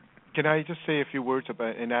 Can I just say a few words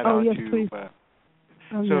about and add on yes, to? Please.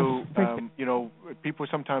 People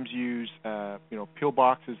sometimes use pill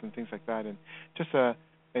boxes and things like that, and just I've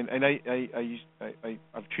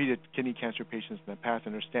treated kidney cancer patients in the past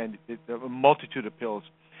and understand a multitude of pills,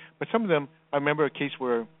 but some of them, I remember a case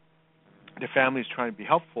where the family is trying to be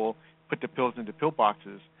helpful, put the pills into pill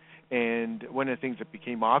boxes, and one of the things that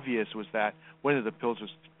became obvious was that one of the pills was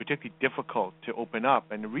particularly difficult to open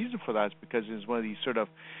up, and the reason for that is because it was one of these sort of,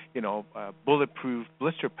 bulletproof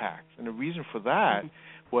blister packs, and the reason for that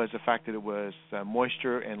was the fact that it was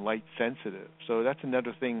moisture and light sensitive. So that's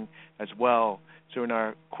another thing as well. So in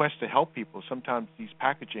our quest to help people, sometimes these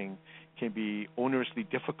packaging can be onerously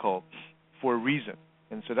difficult for a reason,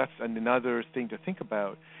 and so that's another thing to think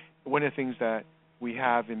about. One of the things that we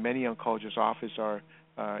have in many oncologists' offices are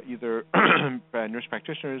either nurse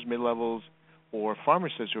practitioners, mid-levels, or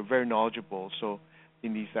pharmacists who are very knowledgeable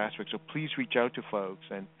in these aspects. So please reach out to folks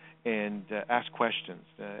and ask questions.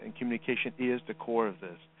 And communication is the core of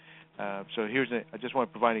this. So I just want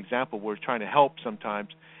to provide an example where trying to help sometimes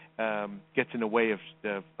gets in the way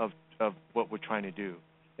of what we're trying to do.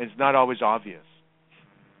 And it's not always obvious.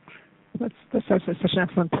 That's such an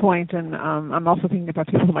excellent point, and I'm also thinking about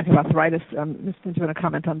people who might have arthritis. Ms. Lynn, do you want to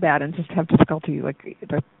comment on that and just have difficulty, like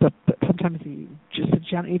sometimes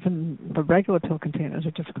even the regular pill containers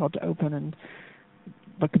are difficult to open, and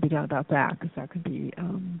what could be done about that? Because that could be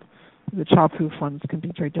the childproof ones can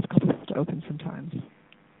be very difficult to open sometimes.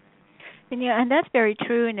 And that's very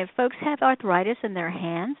true. And if folks have arthritis in their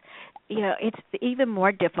hands, it's even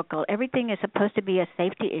more difficult. Everything is supposed to be a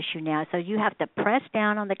safety issue now, so you have to press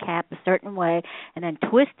down on the cap a certain way and then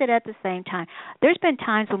twist it at the same time. There's been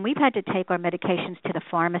times when we've had to take our medications to the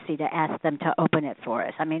pharmacy to ask them to open it for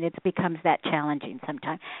us. It becomes that challenging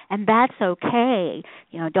sometimes, and that's okay.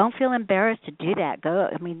 Don't feel embarrassed to do that. Go.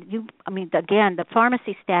 Again, the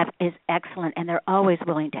pharmacy staff is excellent, and they're always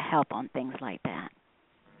willing to help on things like that.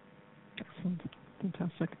 Excellent.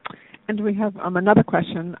 Fantastic. And we have another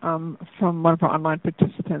question from one of our online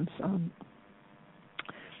participants.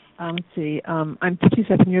 Let's see. I'm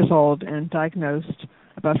 57 years old and diagnosed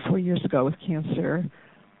about 4 years ago with cancer.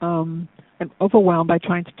 I'm overwhelmed by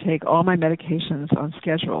trying to take all my medications on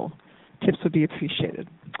schedule. Tips would be appreciated.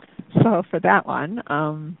 So for that one,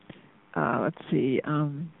 let's see.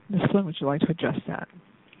 Ms. Flynn, would you like to address that?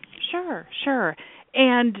 Sure.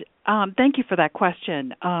 And thank you for that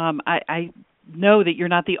question. I know that you're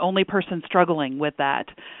not the only person struggling with that.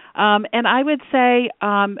 And I would say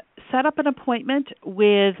set up an appointment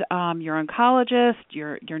with your oncologist,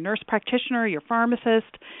 your nurse practitioner, your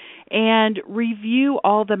pharmacist, and review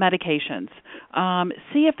all the medications.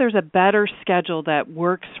 See if there's a better schedule that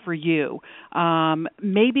works for you.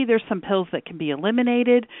 Maybe there's some pills that can be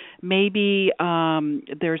eliminated. Maybe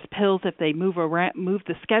there's pills, if they move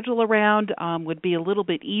the schedule around, would be a little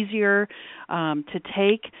bit easier to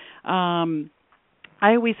take.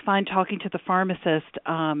 I always find talking to the pharmacist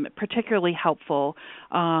particularly helpful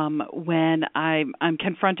when I'm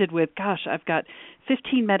confronted with, gosh, I've got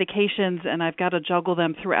 15 medications and I've got to juggle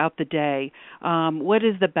them throughout the day. What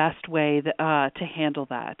is the best way to handle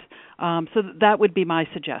that? So that would be my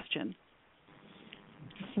suggestion.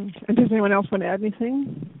 And does anyone else want to add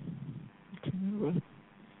anything?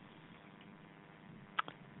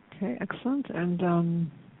 Okay, excellent. And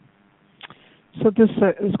so this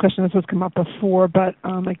question has come up before, but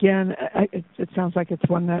again, it sounds like it's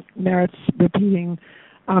one that merits repeating.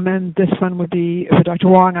 And this one would be for Dr.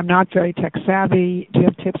 Wong. I'm not very tech savvy. Do you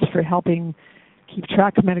have tips for helping keep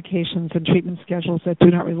track of medications and treatment schedules that do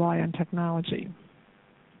not rely on technology?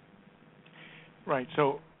 Right.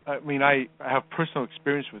 So, I mean, I have personal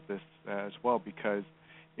experience with this as well because,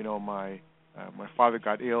 my father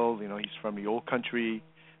got ill. He's from the old country.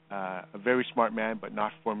 A very smart man, but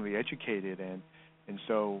not formally educated, and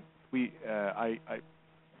so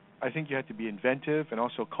I think you have to be inventive and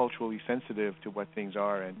also culturally sensitive to what things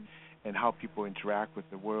are and how people interact with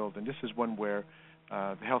the world. And this is one where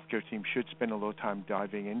the healthcare team should spend a little time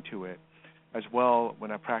diving into it. As well,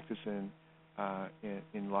 when I practice in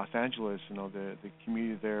Los Angeles, the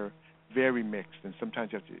community there very mixed, and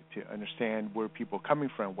sometimes you have to understand where people are coming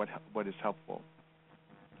from, what is helpful.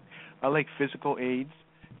 I like physical aids.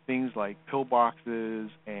 Things like pill boxes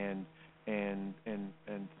and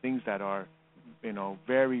things that are,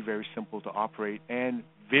 very, very simple to operate and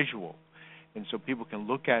visual, and so people can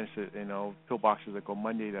look at it. Pill boxes that go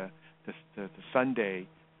Monday to Sunday,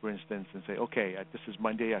 for instance, and say, okay, this is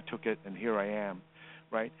Monday, I took it, and here I am,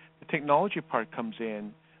 right? The technology part comes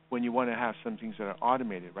in when you want to have some things that are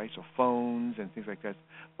automated, right? So phones and things like that.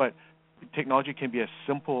 But technology can be as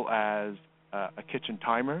simple as a kitchen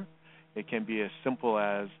timer. It can be as simple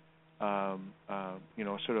as,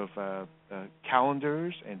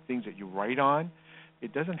 calendars and things that you write on.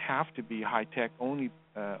 It doesn't have to be high tech only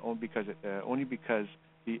because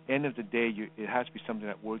the end of the day, it has to be something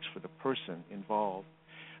that works for the person involved.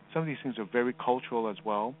 Some of these things are very cultural as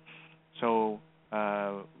well. So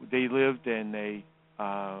they lived in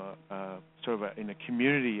in a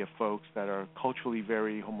community of folks that are culturally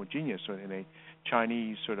very homogeneous. So in a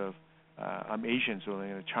Chinese I'm Asian, so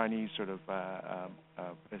in a Chinese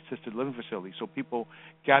assisted living facility. So people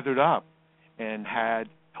gathered up and had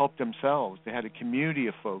helped themselves. They had a community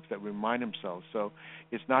of folks that remind themselves. So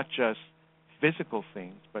it's not just physical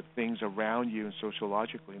things, but things around you and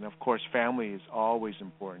sociologically. And of course, family is always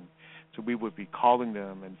important. So we would be calling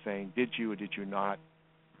them and saying, did you or did you not,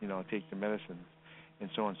 take the medicines, and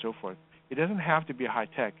so on and so forth. It doesn't have to be high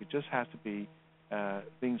tech. It just has to be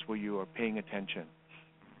things where you are paying attention.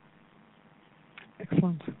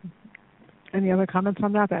 Excellent. Any other comments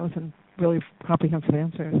on that? That was a really comprehensive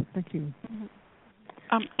answer. Thank you.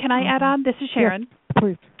 Can I add on? This is Sharon. Yes,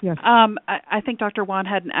 please. Yes. I think Dr. Wan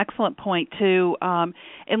had an excellent point to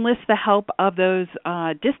enlist the help of those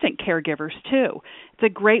distant caregivers too. It's a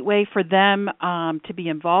great way for them to be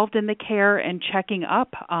involved in the care and checking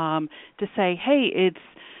up to say, hey, it's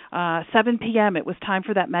 7 p.m. It was time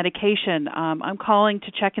for that medication. I'm calling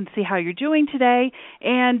to check and see how you're doing today,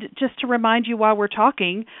 and just to remind you while we're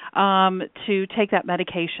talking to take that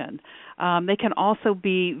medication. They can also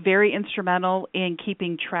be very instrumental in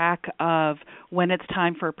keeping track of when it's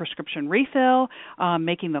time for a prescription refill,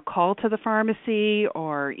 making the call to the pharmacy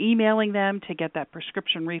or emailing them to get that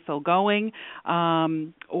prescription refill going,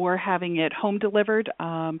 or having it home delivered.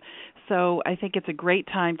 So I think it's a great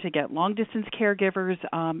time to get long-distance caregivers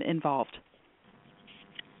involved.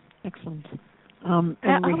 Excellent. I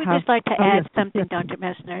would just like to add something, Dr.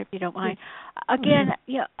 Messner, if you don't mind. Again,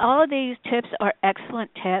 all of these tips are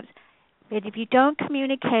excellent tips. But if you don't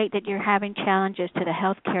communicate that you're having challenges to the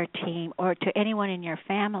healthcare team or to anyone in your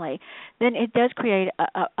family, then it does create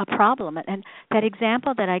a problem. And that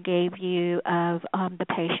example that I gave you of the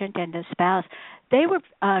patient and the spouse, they were,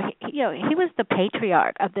 he was the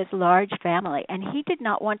patriarch of this large family, and he did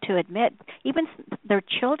not want to admit, even their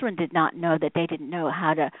children did not know that they didn't know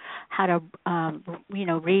how to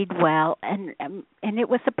read well, and it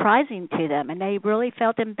was surprising to them, and they really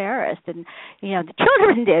felt embarrassed, and the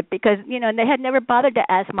children did because and they had never bothered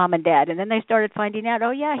to ask mom and dad, and then they started finding out,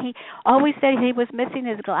 oh yeah, he always said he was missing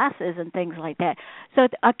his glasses and things like that. So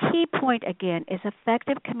a key point again is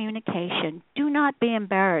effective communication. Do not be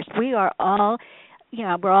embarrassed. We are all,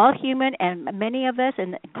 we're all human, and many of us,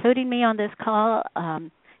 and including me on this call,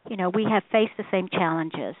 we have faced the same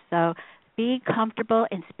challenges. So be comfortable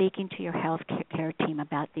in speaking to your health care team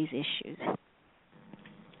about these issues.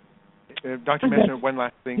 Dr. Messner, one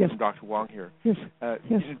last thing from Dr. Wong here. Yes.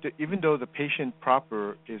 Even though the patient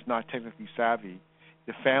proper is not technically savvy,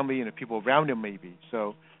 the family and the people around him may be.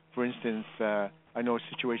 So, for instance, I know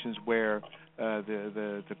situations where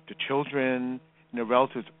the children and the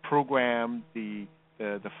relatives program the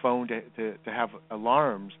phone to have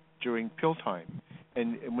alarms during pill time,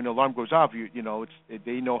 and when the alarm goes off,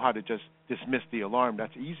 they know how to just dismiss the alarm.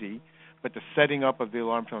 That's easy, but the setting up of the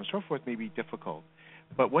alarm and so forth may be difficult.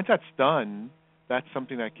 But once that's done, that's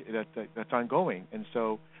something that's ongoing, and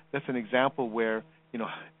so that's an example where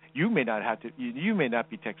you may not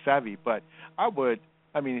be tech savvy, but I would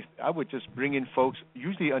just bring in folks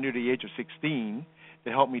usually under the age of 16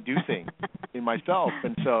 to help me do things in myself,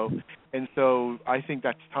 and so I think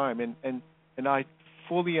that's time, and I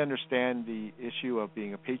fully understand the issue of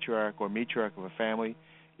being a patriarch or matriarch of a family.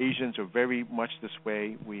 Asians are very much this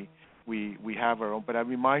way. We have our own, but I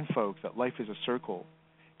remind folks that life is a circle.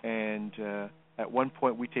 And at one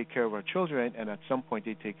point we take care of our children, and at some point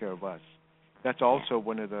they take care of us. That's also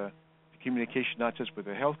one of the communication, not just with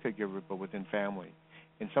the healthcare giver, but within family.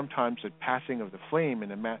 And sometimes the passing of the flame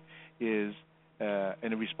and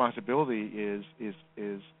the responsibility is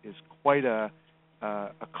quite a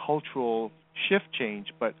cultural shift change,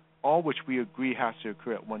 but all which we agree has to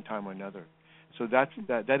occur at one time or another. So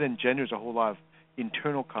that engenders a whole lot of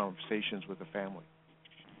internal conversations with the family.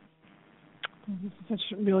 Such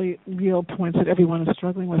really real points that everyone is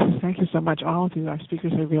struggling with. Thank you so much, all of you. Our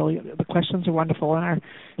speakers are the questions are wonderful, and our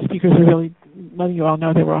speakers are really letting you all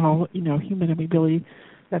know that we're all, human, and we really,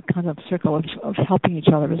 that kind of circle of helping each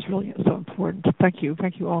other is really so important. Thank you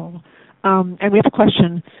all. And we have a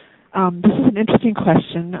question. This is an interesting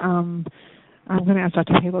question. I'm going to ask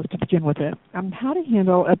Dr. Palos to begin with it. How to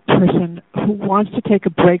handle a person who wants to take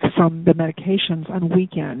a break from the medications on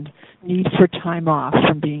weekend, need for time off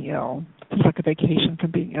from being ill. It's like a vacation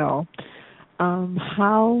from being ill.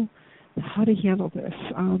 How to handle this?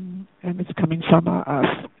 And it's coming from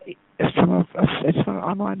it's from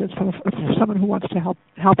online. It's from someone who wants to help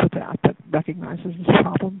with that recognizes this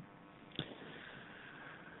problem.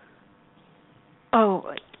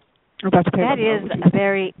 That is a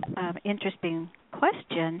very interesting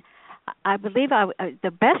question. I believe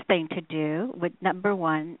the best thing to do number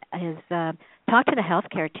one is talk to the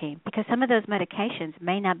healthcare team, because some of those medications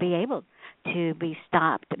may not be able to be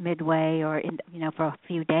stopped midway or for a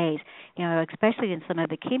few days. Especially in some of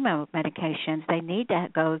the chemo medications, they need to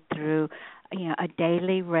go through a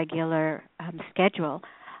daily regular schedule.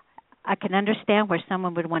 I can understand where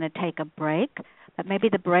someone would want to take a break, but maybe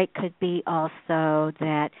the break could be also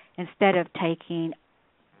that instead of taking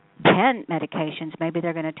 10 medications, maybe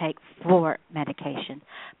they're going to take 4 medications.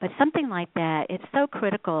 But something like that, it's so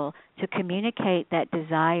critical to communicate that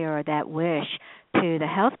desire or that wish to the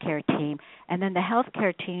healthcare team, and then the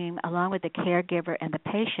healthcare team, along with the caregiver and the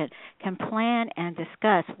patient, can plan and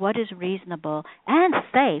discuss what is reasonable and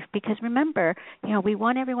safe, because remember, we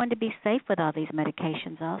want everyone to be safe with all these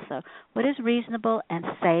medications also. What is reasonable and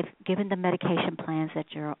safe given the medication plans that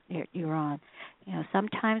you're on?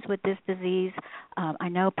 Sometimes with this disease, I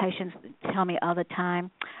know patients tell me all the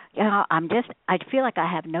time, I feel like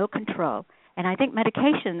I have no control. And I think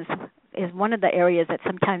medications is one of the areas that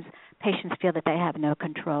sometimes patients feel that they have no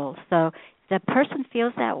control. So if the person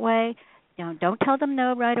feels that way, don't tell them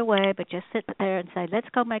no right away, but just sit there and say, let's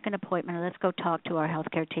go make an appointment, or let's go talk to our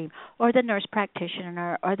healthcare team or the nurse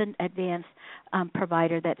practitioner or the advanced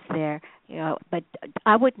provider that's there. But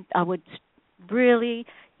I would really,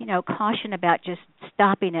 caution about just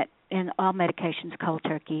stopping it in all medications cold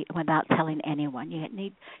turkey without telling anyone. You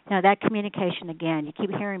need, that communication again. You keep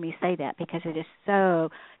hearing me say that because it is so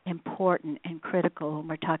important and critical when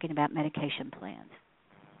we're talking about medication plans.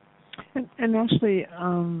 And actually,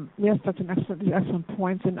 yes, that's an excellent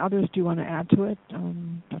point. And others do want to add to it,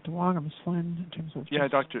 Dr. Wong or Ms. Flynn, in terms of. Yeah,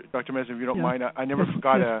 Dr. Mezin, if you don't mind, I never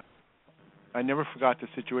forgot the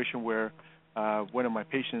situation where one of my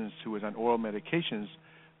patients who was on oral medications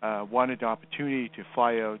wanted the opportunity to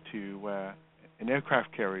fly out to an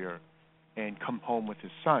aircraft carrier and come home with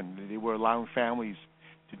his son. They were allowing families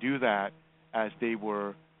to do that as they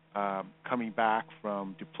were coming back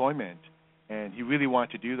from deployment, and he really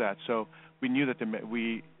wanted to do that. So we knew that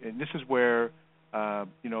and this is where the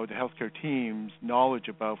healthcare team's knowledge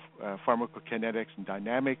about pharmacokinetics and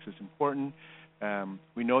dynamics is important,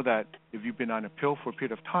 We know that if you've been on a pill for a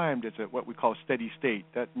period of time, there's what we call a steady state.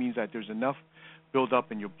 That means that there's enough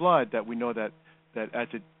buildup in your blood that we know that as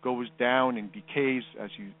it goes down and decays as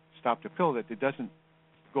you stop the pill, that it doesn't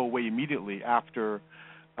go away immediately after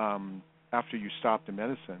you stop the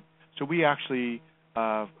medicine. So we actually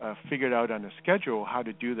figured out on a schedule how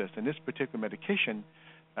to do this. And this particular medication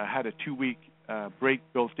had a 2-week break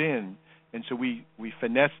built in, and so we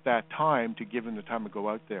finessed that time to give them the time to go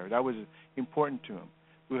out there. That was important to them.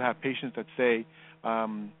 We have patients that say,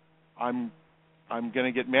 I'm going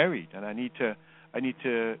to get married, and I need to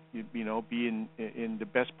be in the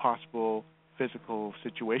best possible physical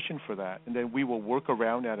situation for that, and then we will work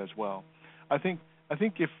around that as well. I think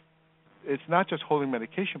if it's not just holding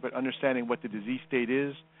medication, but understanding what the disease state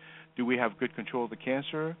is. Do we have good control of the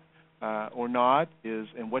cancer or not?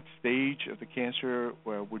 And what stage of the cancer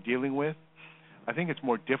we're dealing with? I think it's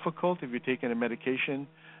more difficult if you're taking a medication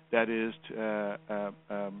that is to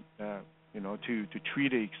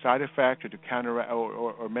treat a side effect or to counteract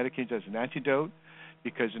or medications as an antidote,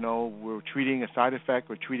 because we're treating a side effect,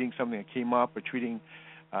 we're treating something that came up, we're treating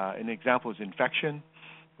an example is infection.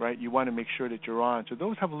 Right, you want to make sure that you're on. So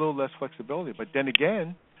those have a little less flexibility. But then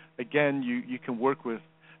again, you can work with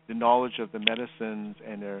the knowledge of the medicines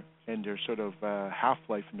and their sort of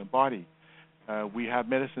half-life in the body. We have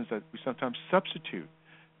medicines that we sometimes substitute.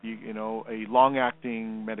 A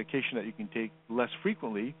long-acting medication that you can take less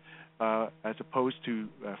frequently, as opposed to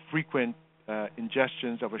frequent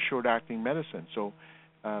ingestions of a short-acting medicine. So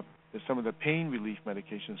some of the pain relief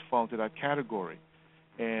medications fall into that category,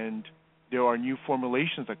 and there are new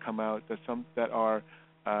formulations that come out that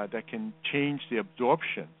can change the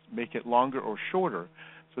absorption, make it longer or shorter.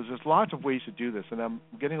 So there's lots of ways to do this, and I'm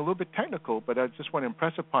getting a little bit technical, but I just want to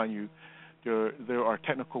impress upon you there are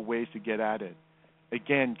technical ways to get at it.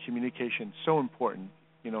 Again, communication is so important.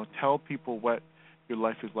 Tell people what your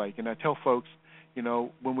life is like, and I tell folks, when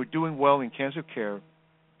we're doing well in cancer care,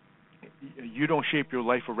 you don't shape your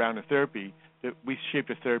life around the therapy. We shape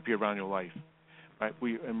the therapy around your life. Right.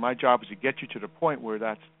 And my job is to get you to the point where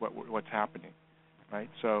that's what's happening,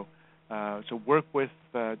 right? So work with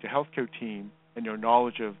the healthcare team and your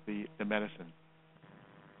knowledge of the medicine.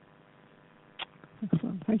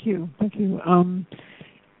 Excellent. Thank you. And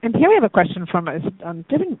here we have a question from on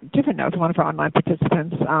different notes, one of our online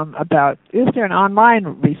participants about: is there an online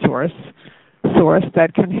resource source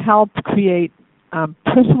that can help create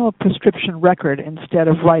personal prescription record instead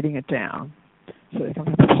of writing it down? So they can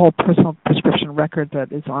have a whole personal prescription record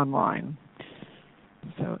that is online.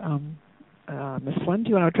 So, Ms. Flynn, do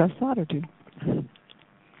you want to address that, or do?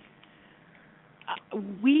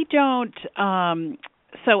 We don't.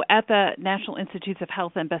 So at the National Institutes of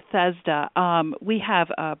Health in Bethesda, we have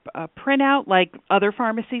a printout like other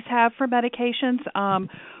pharmacies have for medications.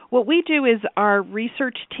 What we do is our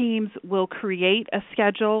research teams will create a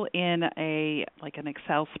schedule in an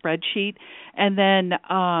Excel spreadsheet, and then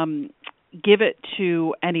give it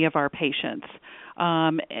to any of our patients.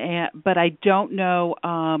 But I don't know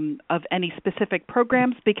of any specific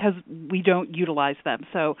programs because we don't utilize them.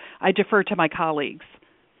 So I defer to my colleagues.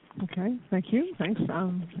 Okay, thank you. Thanks.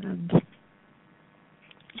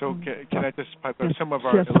 So can I just pipe up some of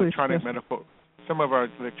our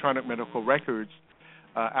electronic medical records?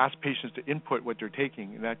 Ask patients to input what they're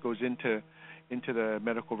taking, and that goes into the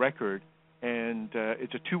medical record. And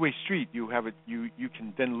it's a two-way street. You have it. You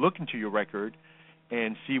can then look into your record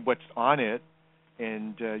and see what's on it,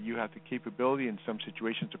 and you have the capability in some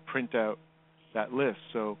situations to print out that list.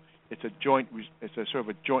 So it's a sort of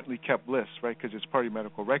a jointly kept list, right? Because it's part of your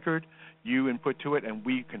medical record. You input to it, and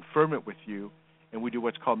we confirm it with you, and we do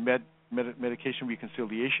what's called medication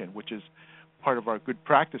reconciliation, which is part of our good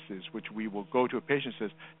practices, which we will go to a patient and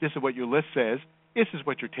says, this is what your list says, this is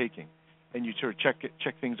what you're taking, and you sort of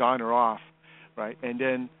check things on or off, right? And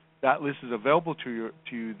then that list is available to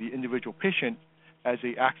the individual patient as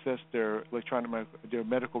they access their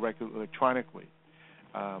medical record electronically.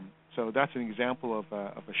 So that's an example of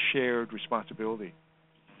a shared responsibility.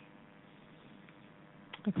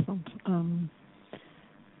 Excellent.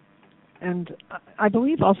 And I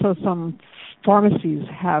believe also some pharmacies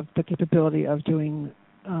have the capability of doing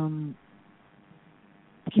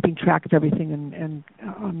keeping track of everything and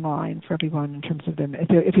online for everyone in terms of them. If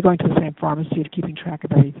you're going to the same pharmacy, of keeping track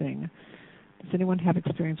of everything. Does anyone have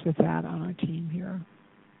experience with that on our team here?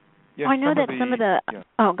 Yes, I know that some of the. Yeah.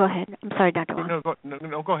 Oh, go ahead. I'm sorry, Dr. Wong.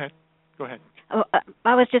 No, go ahead. Go ahead. Oh,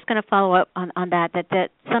 I was just going to follow up on that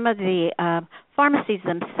some of the pharmacies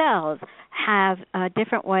themselves have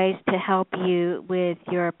different ways to help you with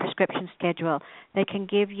your prescription schedule. They can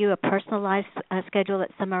give you a personalized schedule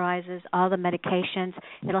that summarizes all the medications.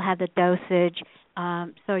 It'll have the dosage,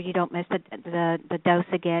 so you don't miss the dose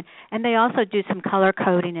again. And they also do some color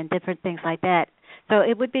coding and different things like that. So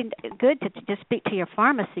it would be good to just speak to your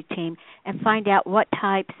pharmacy team and find out what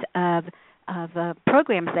types of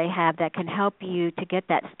programs they have that can help you to get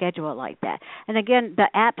that schedule like that. And again, the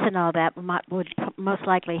apps and all that would most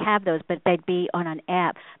likely have those, but they'd be on an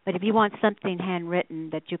app. But if you want something handwritten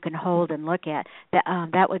that you can hold and look at,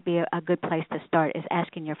 that would be a good place to start, is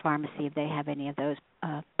asking your pharmacy if they have any of those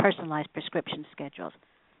personalized prescription schedules.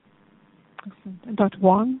 And Dr.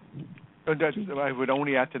 Wong? I would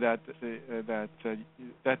only add to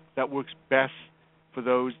that works best for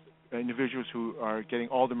those individuals who are getting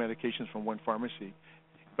all the medications from one pharmacy.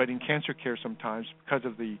 But in cancer care sometimes, because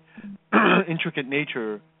of the intricate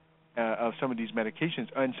nature of some of these medications,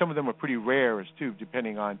 and some of them are pretty rare too,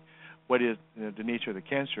 depending on what is the nature of the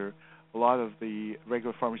cancer, a lot of the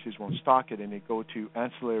regular pharmacies won't stock it, and they go to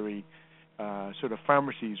ancillary sort of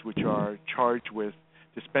pharmacies which are charged with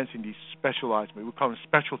dispensing these specialized, we call them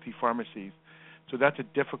specialty pharmacies. So that's a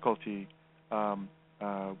difficulty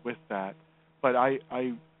with that. But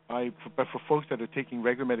but for folks that are taking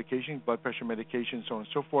regular medication, blood pressure medication, so on and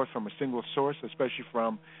so forth, from a single source, especially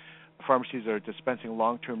from pharmacies that are dispensing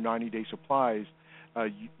long-term 90-day supplies,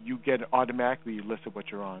 you get automatically a list of what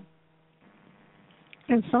you're on.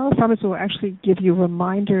 And some pharmacies will actually give you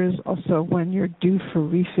reminders also when you're due for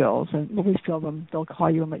refills, and when we refill them, they'll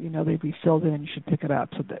call you and let you know they've refilled it and you should pick it up.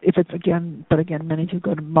 So that if it's again, many of you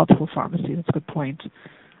go to multiple pharmacies. That's a good point,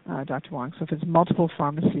 Dr. Wong. So if it's multiple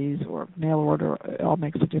pharmacies or mail order, it all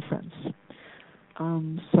makes a difference.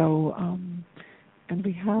 And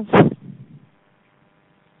we have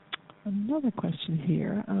another question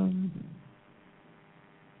here.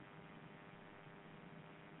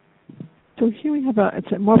 So here we have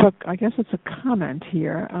I guess it's a comment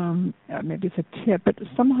here, maybe it's a tip, but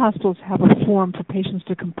some hospitals have a form for patients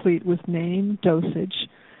to complete with name, dosage,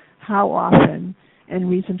 how often, and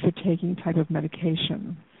reason for taking type of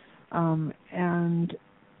medication. And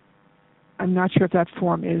I'm not sure if that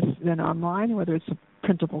form is then online or whether it's a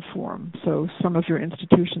printable form. So some of your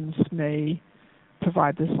institutions may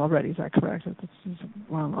provide this already. Is that correct? This is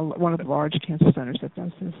one of the large cancer centers that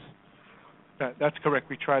does this. That's correct.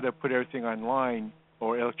 We try to put everything online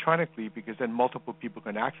or electronically because then multiple people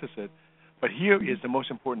can access it. But here is the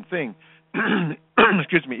most important thing.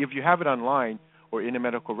 Excuse me. If you have it online or in a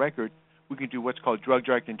medical record, we can do what's called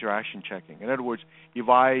drug-drug interaction checking. In other words, if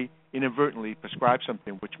I inadvertently prescribe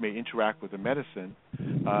something which may interact with a medicine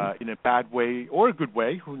in a bad way or a good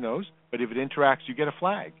way, who knows, but if it interacts, you get a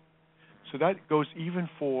flag. So that goes even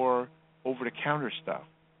for over-the-counter stuff.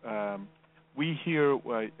 We here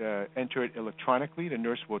enter it electronically. The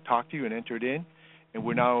nurse will talk to you and enter it in, and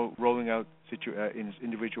we're now rolling out in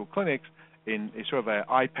individual clinics in a sort of an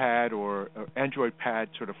iPad or Android pad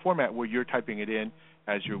sort of format where you're typing it in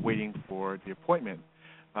as you're waiting for the appointment,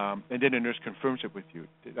 and then the nurse confirms it with you.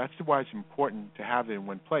 That's why it's important to have it in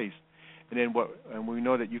one place. And then we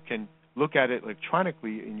know that you can look at it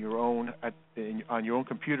electronically in your own on your own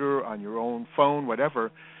computer, on your own phone,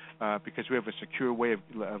 whatever. Because we have a secure way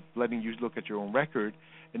of letting you look at your own record,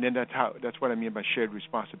 and then that's what I mean by shared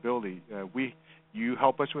responsibility. You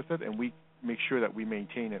help us with it, and we make sure that we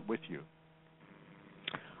maintain it with you.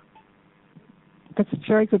 That's a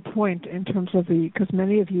very good point in terms of because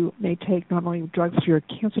many of you may take not only drugs for your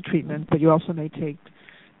cancer treatment, but you also may take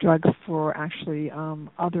drugs for actually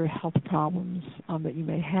other health problems that you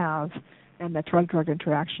may have. And that drug-drug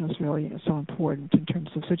interaction is really so important in terms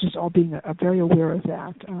of, so just all being very aware of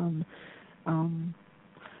that.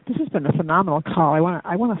 This has been a phenomenal call. I want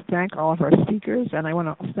to thank all of our speakers, and I want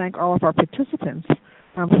to thank all of our participants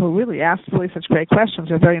who really asked such great questions.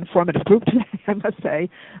 They're a very informative group today, I must say,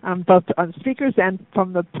 both on speakers and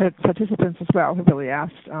from the participants as well, who really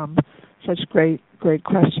asked such great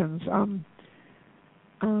questions.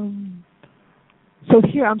 So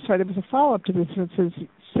here, I'm sorry, there was a follow-up to this. It says,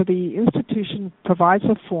 so the institution provides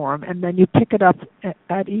a form, and then you pick it up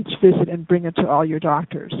at each visit and bring it to all your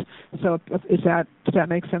doctors. So does that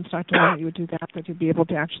make sense, Dr. Wong, that you would do that you'd be able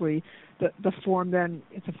to actually, the form then,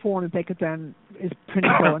 it's a form that they could then, is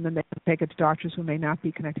printable, and then they can take it to doctors who may not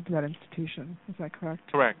be connected to that institution. Is that correct?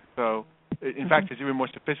 Correct. So, in fact, it's even more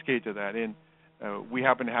sophisticated to that. We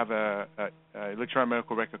happen to have a electronic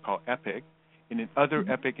medical record called EPIC, and in other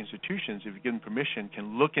EPIC institutions, if you give them permission,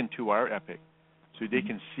 can look into our EPIC. So they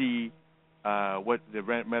can see what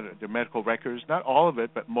the medical records, not all of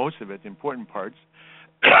it, but most of it, the important parts,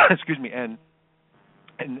 excuse me, and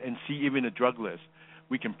see even a drug list.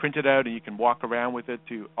 We can print it out and you can walk around with it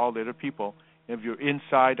to all the other people. If you're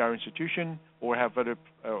inside our institution or have other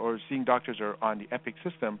or seeing doctors or on the Epic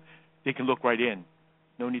system, they can look right in.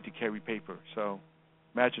 No need to carry paper. So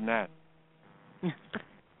imagine that.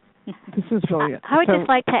 This is brilliant. I would just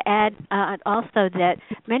like to add also that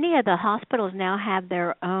many of the hospitals now have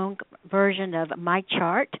their own version of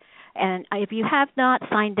MyChart. And if you have not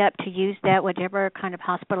signed up to use that, whatever kind of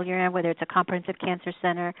hospital you're in, whether it's a comprehensive cancer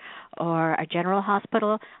center or a general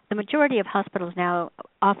hospital, the majority of hospitals now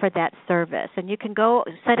offer that service. And you can go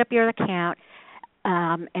set up your account,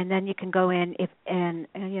 and then you can go in and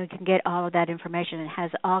you can get all of that information. It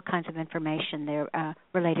has all kinds of information there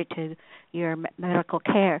related to your medical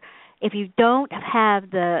care. If you don't have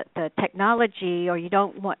the technology, or you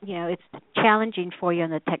don't want, it's challenging for you in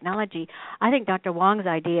the technology, I think Dr. Wong's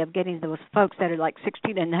idea of getting those folks that are like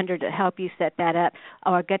 16 and under to help you set that up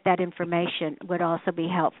or get that information would also be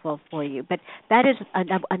helpful for you. But that is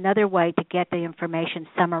another way to get the information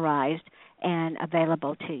summarized and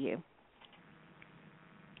available to you.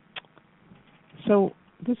 So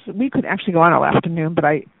we could actually go on all afternoon, but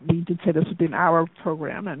we did say this would be an hour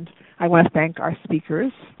program, and I want to thank our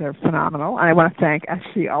speakers. They're phenomenal. And I want to thank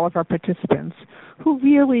actually all of our participants who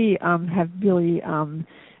really have really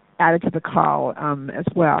added to the call as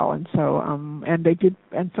well. And so and they did,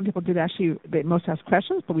 and some people did actually, they most asked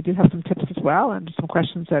questions, but we did have some tips as well, and some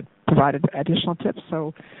questions that provided additional tips.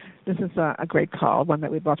 So this is a great call, one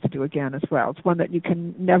that we'd love to do again as well. It's one that you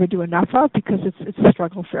can never do enough of because it's a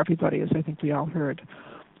struggle for everybody, as I think we all heard.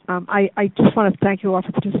 I just want to thank you all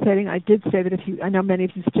for participating. I did say that I know many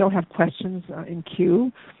of you still have questions in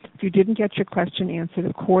queue. If you didn't get your question answered,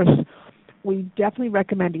 of course, we definitely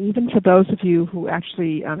recommend, even for those of you who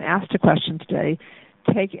actually asked a question today,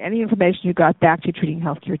 take any information you got back to your treating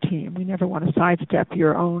healthcare team. We never want to sidestep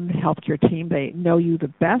your own healthcare team. They know you the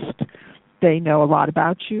best. They know a lot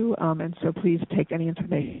about you, and so please take any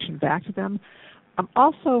information back to them.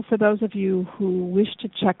 Also, for those of you who wish to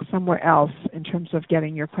check somewhere else in terms of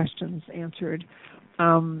getting your questions answered,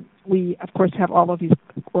 we, of course, have all of these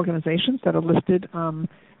organizations that are listed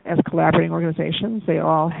as collaborating organizations. They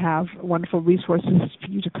all have wonderful resources for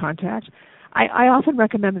you to contact. I often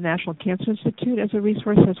recommend the National Cancer Institute as a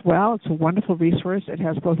resource as well. It's a wonderful resource. It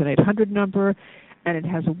has both an 800 number and it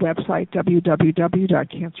has a website,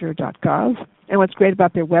 www.cancer.gov. And what's great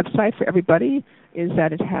about their website for everybody is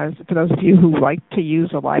that it has, for those of you who like to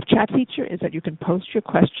use a live chat feature, is that you can post your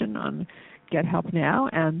question on Get Help Now,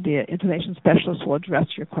 and the information specialist will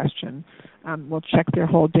address your question. We'll check their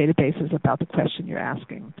whole databases about the question you're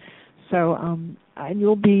asking. So, and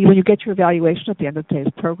you'll be, when you get your evaluation at the end of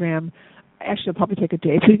today's program, actually it'll probably take a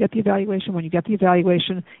day for you to get the evaluation. When you get the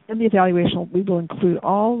evaluation, in the evaluation we will include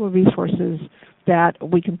all the resources that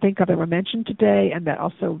we can think of that were mentioned today, and that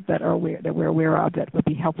also that we're aware of that would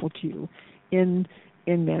be helpful to you in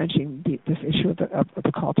managing this issue of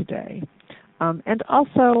the call today. And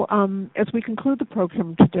also, as we conclude the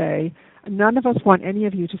program today, none of us want any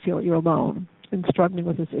of you to feel that you're alone in struggling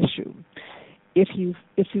with this issue. If you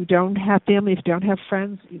don't have family, if you don't have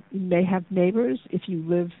friends, you may have neighbors. If you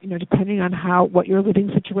live, depending on what your living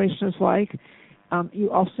situation is like, you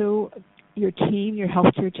also, your team, your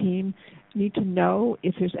healthcare team, need to know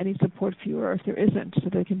if there's any support for you or if there isn't, so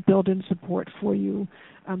they can build in support for you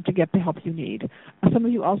to get the help you need. Some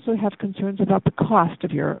of you also have concerns about the cost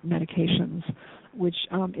of your medications, which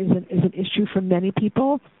is an issue for many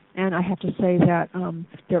people. And I have to say that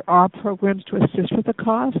there are programs to assist with the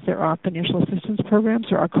cost. There are financial assistance programs.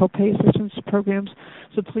 There are copay assistance programs.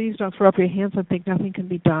 So please don't throw up your hands and think nothing can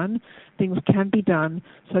be done. Things can be done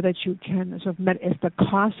so that you can, if the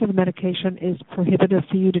cost of the medication is prohibitive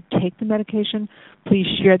for you to take the medication, please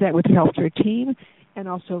share that with your healthcare team. And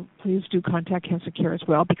also please do contact Cancer Care as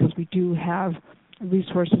well, because we do have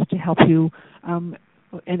resources to help you.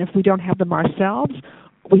 And if we don't have them ourselves,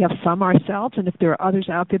 we have some ourselves, and if there are others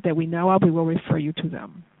out there that we know of, we will refer you to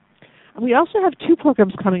them. And we also have 2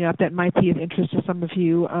 programs coming up that might be of interest to some of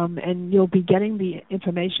you, and you'll be getting the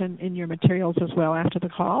information in your materials as well after the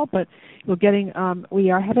call, but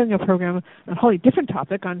we are having a program on a wholly different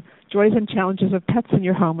topic on joys and challenges of pets in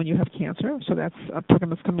your home when you have cancer. So that's a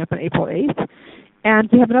program that's coming up on April 8th. And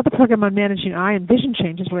we have another program on managing eye and vision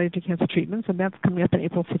changes related to cancer treatments, and that's coming up on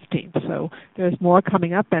April 15th. So there's more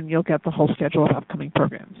coming up, and you'll get the whole schedule of upcoming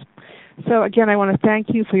programs. So again, I want to thank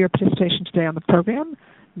you for your participation today on the program.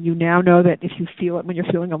 You now know that if you feel it when you're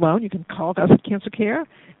feeling alone, you can call us at Cancer Care,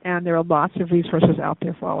 and there are lots of resources out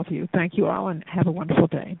there for all of you. Thank you all, and have a wonderful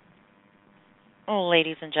day. Well,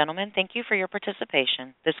 ladies and gentlemen, thank you for your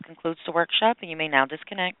participation. This concludes the workshop, and you may now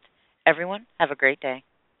disconnect. Everyone, have a great day.